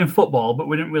still playing football, but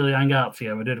we didn't really hang out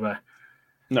together, did we?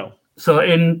 No. So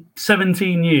in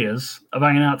 17 years of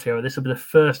hanging out together, this will be the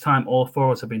first time all four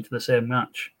of us have been to the same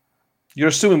match. You're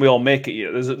assuming we all make it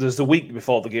here. There's the week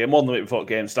before the game, more than the week before the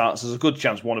game starts. There's a good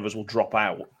chance one of us will drop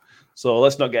out. So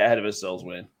let's not get ahead of ourselves,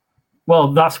 Wayne.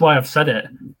 Well, that's why I've said it,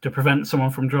 to prevent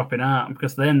someone from dropping out,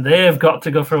 because then they've got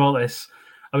to go through all this.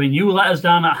 I mean, you let us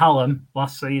down at Hallam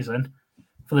last season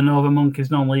for the Northern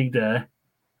Monkeys non-league day, and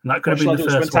that could have been the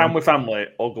first one. Spend time with family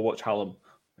or go watch Hallam.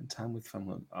 Spend time with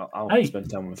family. I'll spend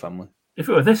time with family. If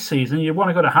it were this season, you'd want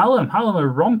to go to Hallam. Hallam are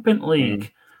romping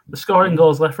league. The scoring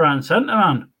goals left, right, and centre,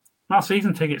 man. That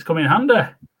season tickets come in handy.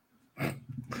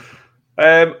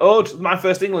 My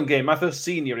first England game, my first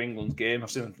senior England game.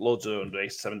 I've seen loads of under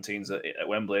 17s at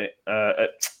Wembley, at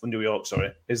New York.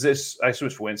 Sorry, is this? I assume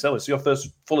it's for Wayne Sellers. Your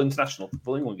first full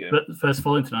England game. First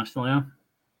full international, yeah.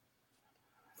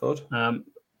 Thought.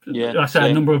 I said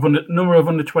a number of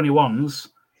under 21s,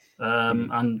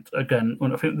 and again,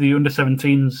 I think the under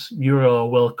 17s Euro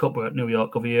World Cup were at New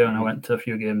York over year, and I went to a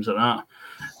few games at that.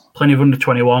 Plenty of under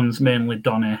 21s, mainly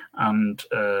Donny and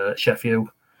Sheffield.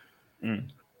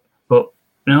 But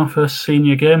first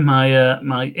senior game,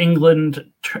 my England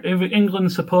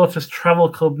supporters travel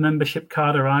club membership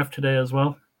card arrived today as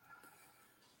well.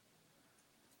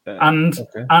 And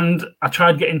I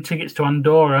tried getting tickets to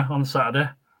Andorra on Saturday.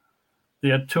 They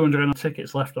had 200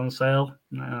 tickets left on sale.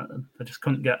 I just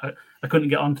couldn't get. I couldn't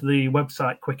get onto the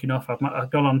website quick enough. I've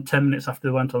gone on 10 minutes after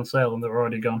they went on sale, and they were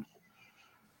already gone.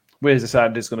 Where's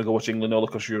decided he's going to go watch England all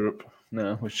across Europe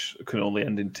now, which can only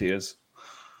end in tears.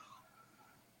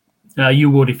 You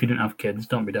would if you didn't have kids.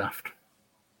 Don't be daft.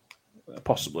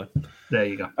 Possibly. There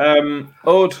you go.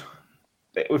 Ode,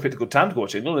 we picked a good time to go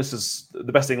watch England. This is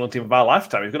the best England team of our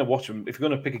lifetime. If you're going to watch them, if you're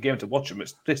going to pick a game to watch them,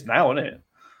 it's this now, isn't it?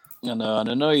 I know, and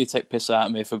I know you take piss out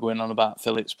of me for going on about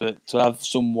Phillips, but to have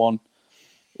someone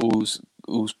who's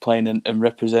playing and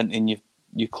representing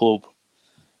your club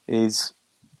is,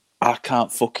 I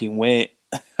can't fucking wait.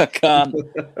 I can't.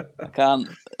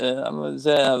 I'm gonna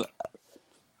say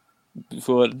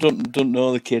before I don't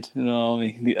know the kid. You know, I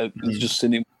mean, I was just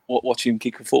sitting watching him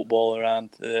kick a football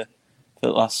around for the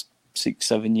last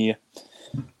 6-7 years.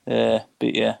 But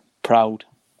yeah, proud.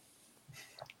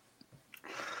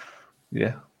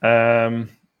 Yeah. I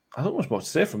don't know much more to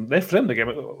say from them. The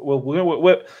game. Well,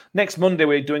 we're next Monday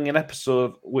we're doing an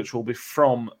episode which will be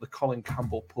from the Colin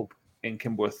Campbell pub in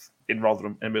Kimberworth in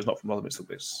Rotherham. And it's not from Rotherham. It's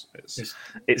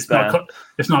there.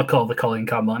 It's not called the Colin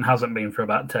Campbell and hasn't been for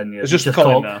about 10 years. It's just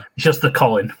Colin now. It's just the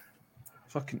Colin.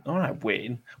 Fucking all right,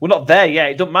 Wayne. We're not there yet.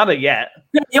 It doesn't matter yet.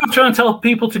 Yeah, you're trying to tell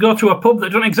people to go to a pub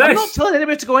that doesn't exist. I'm not telling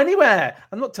anybody to go anywhere.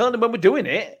 I'm not telling them when we're doing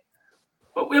it.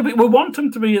 But we want them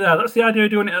to be there. That's the idea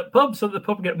of doing it at pubs, so the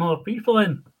pub get more people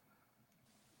in.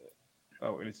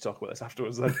 Oh, we need to talk about this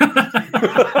afterwards then.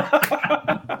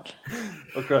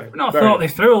 Okay. We've not thought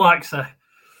this through, Alexa.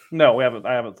 No, we haven't.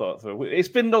 I haven't thought it through. It's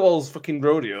been Noel's fucking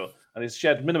rodeo, and he's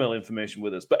shared minimal information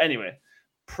with us. But anyway,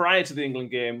 prior to the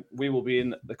England game, we will be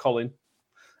in the Colin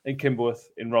in Kimberworth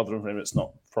in Rotherham. It's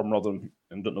not from Rotherham,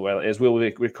 and don't know where that is. We'll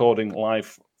be recording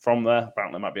live from there.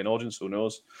 Apparently, there might be an audience. Who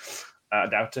knows? I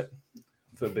doubt it.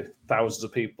 There'll be thousands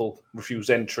of people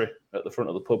refuse entry at the front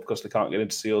of the pub because they can't get in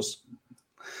to see us.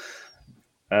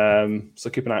 So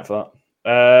keep an eye out for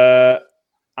that.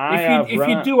 If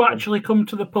you do actually come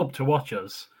to the pub to watch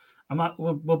us,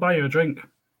 we'll buy you a drink.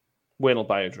 Wayne will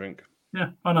buy you a drink.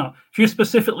 Yeah, why not? If you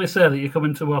specifically say that you're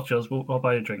coming to watch us, we'll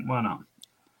buy you a drink. Why not?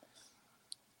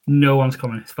 No one's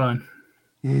coming. It's fine.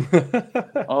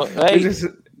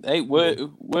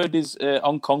 Word is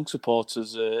Hong Kong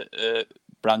supporters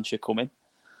branch are coming.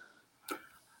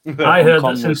 I heard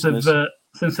that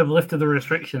since they've lifted the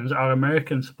restrictions, our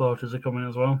American supporters are coming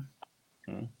as well.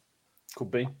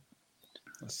 Could be.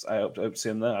 I hope to see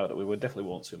them there. We definitely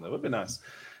won't see them there. It would be nice.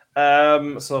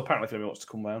 So apparently, if anyone wants to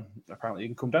come down, apparently you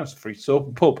can come down. It's a free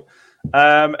open pub.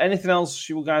 Anything else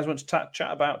you guys want to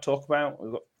chat about, talk about?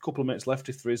 We've got a couple of minutes left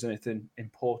if there is anything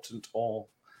important or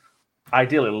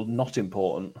ideally not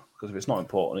important, because if it's not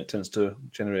important, it tends to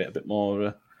generate a bit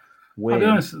more weight. I'll be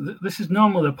honest, this is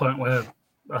normally the point where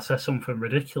I say something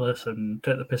ridiculous and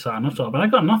take the piss out of Nuttall, but I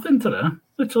got nothing today.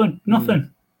 Literally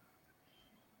nothing.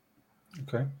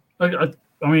 Okay.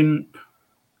 I mean,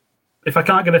 if I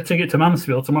can't get a ticket to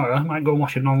Mansfield tomorrow, I might go and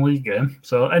watch a non-league game.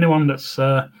 So anyone that's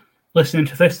listening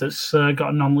to this that's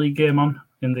got a non-league game on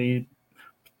in the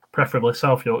preferably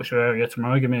South Yorkshire area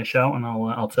tomorrow, give me a shout and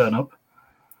I'll turn up.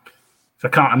 So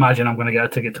I can't imagine I'm going to get a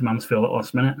ticket to Mansfield at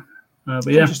last minute. But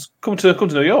yeah, just come to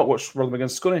New York. Watch Rotherham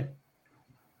against Scunny.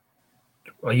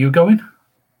 Are you going?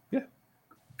 Yeah.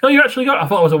 Oh, you actually going? I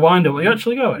thought it was a wind-up. Are you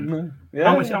actually going? Yeah.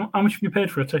 How much have you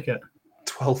paid for a ticket?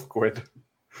 12 quid.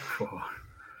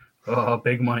 Oh,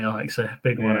 big money, Alexei.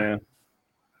 Big money.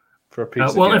 For a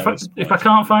piece. Well, if I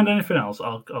can't find anything else,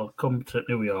 I'll come to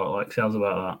New York. Alexei, how's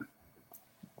about that?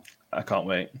 I can't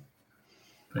wait.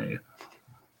 There you go.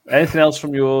 Anything else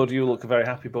from you? Do you look a very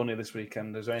happy bunny this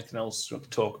weekend? Is there anything else you want to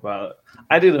talk about?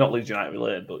 Ideally not Leeds United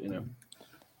related, but you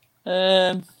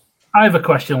know. I have a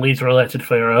question, Leeds related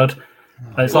for you, Rod.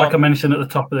 It's like I mentioned at the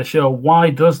top of the show. Why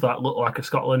does that look like a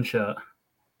Scotland shirt?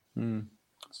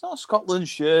 It's not a Scotland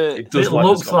shirt. It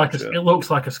looks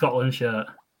like a Scotland shirt.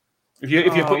 If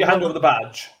you put your hand over the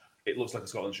badge, it looks like a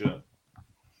Scotland shirt.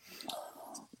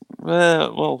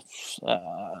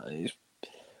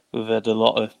 We've had a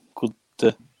lot of good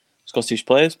Scottish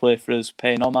players play for us,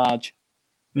 paying homage.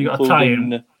 You got a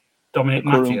tie-in, Dominic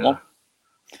Matteo.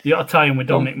 You got a tie-in with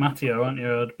Dominic Matteo, haven't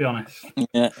you? To be honest.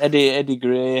 Yeah, Eddie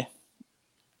Gray,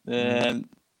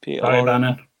 Peter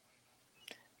Bannon,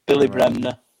 Billy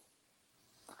Bremner.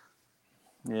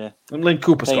 Yeah, And Lynn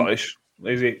Cooper, Scottish.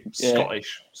 Is he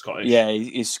Scottish? Yeah,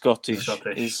 he's Scottish.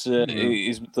 He's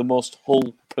the most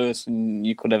Hull person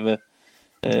you could ever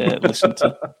listen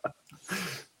to.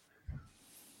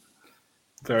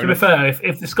 To be fair,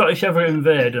 if the Scottish ever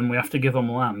invade and we have to give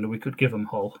them land, we could give them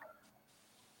Hull.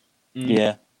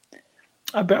 Yeah,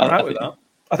 I'd be alright with that.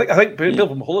 I think people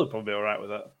from Hull would probably be alright with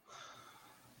that.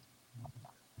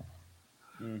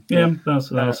 Yeah,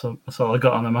 that's all I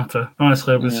got on the matter.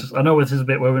 Honestly, I know this is a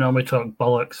bit where we normally talk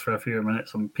bollocks for a few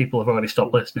minutes, and people have already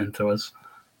stopped listening to us.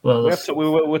 Well,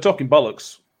 we're talking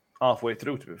bollocks halfway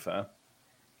through. To be fair,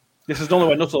 this is normally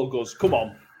when Nuttall goes, "Come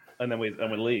on," and then we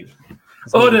leave.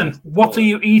 Odin, what are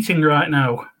you eating right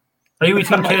now? Are you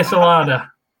eating quesadilla?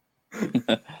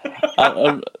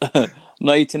 I'm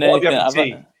not eating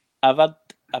anything. I've had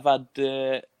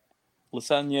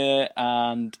lasagna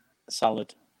and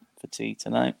salad for tea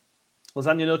tonight.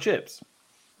 Lasagna, no chips?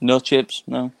 No chips,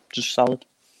 no, just salad.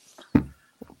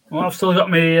 Well, I've still got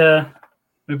my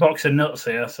box of nuts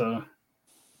here, so...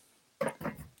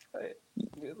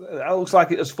 It looks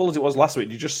like it's as full as it was last week.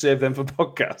 You just saved them for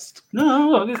podcast. No,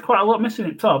 look, there's quite a lot missing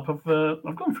at top. I've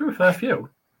gone through a fair few.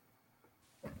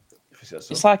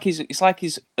 It's like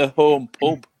he's a home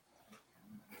pub.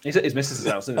 He's at his missus'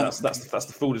 house, isn't it? That's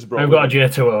the food he's brought. I've got a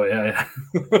J2O, yeah.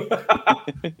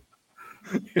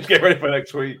 Get ready for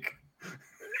next week.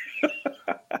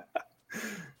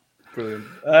 Brilliant.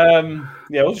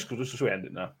 We'll just end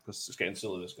it now because it's getting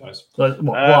silly, this guys. So,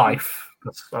 life.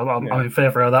 I'm in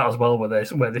favour of that as well. Where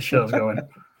this show's going.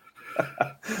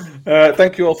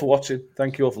 Thank you all for watching.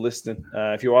 Thank you all for listening.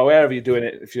 If you are wherever you're doing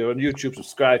it, if you're on YouTube,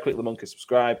 subscribe. Click the monkey,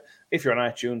 subscribe. If you're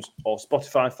on iTunes or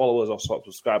Spotify, follow us or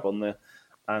subscribe on there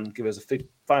and give us a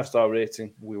 5-star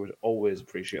rating. We would always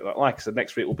appreciate that. Like I said,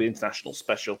 next week will be international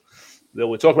special.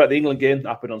 We'll talk about the England game that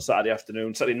happened on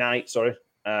Saturday night.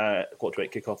 4:08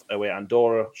 kickoff away at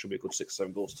Andorra. Should be a good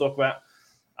 6-7 goals to talk about.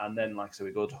 And then, like I said,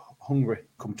 we go hungry,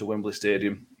 come to Wembley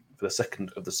Stadium for the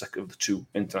second of the two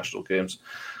international games.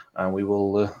 And we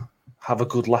will have a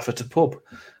good laugh at a pub.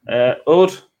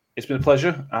 Ode, it's been a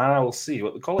pleasure. And I will see you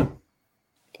at the Colin.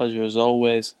 Pleasure as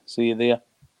always. See you there.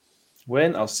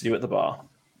 Wayne, I'll see you at the bar.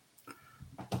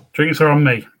 Drinks are on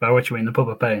me, by which I mean the pub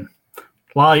are paying.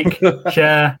 Like,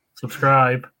 share,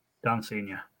 subscribe. Dan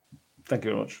Senior. Thank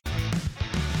you very much.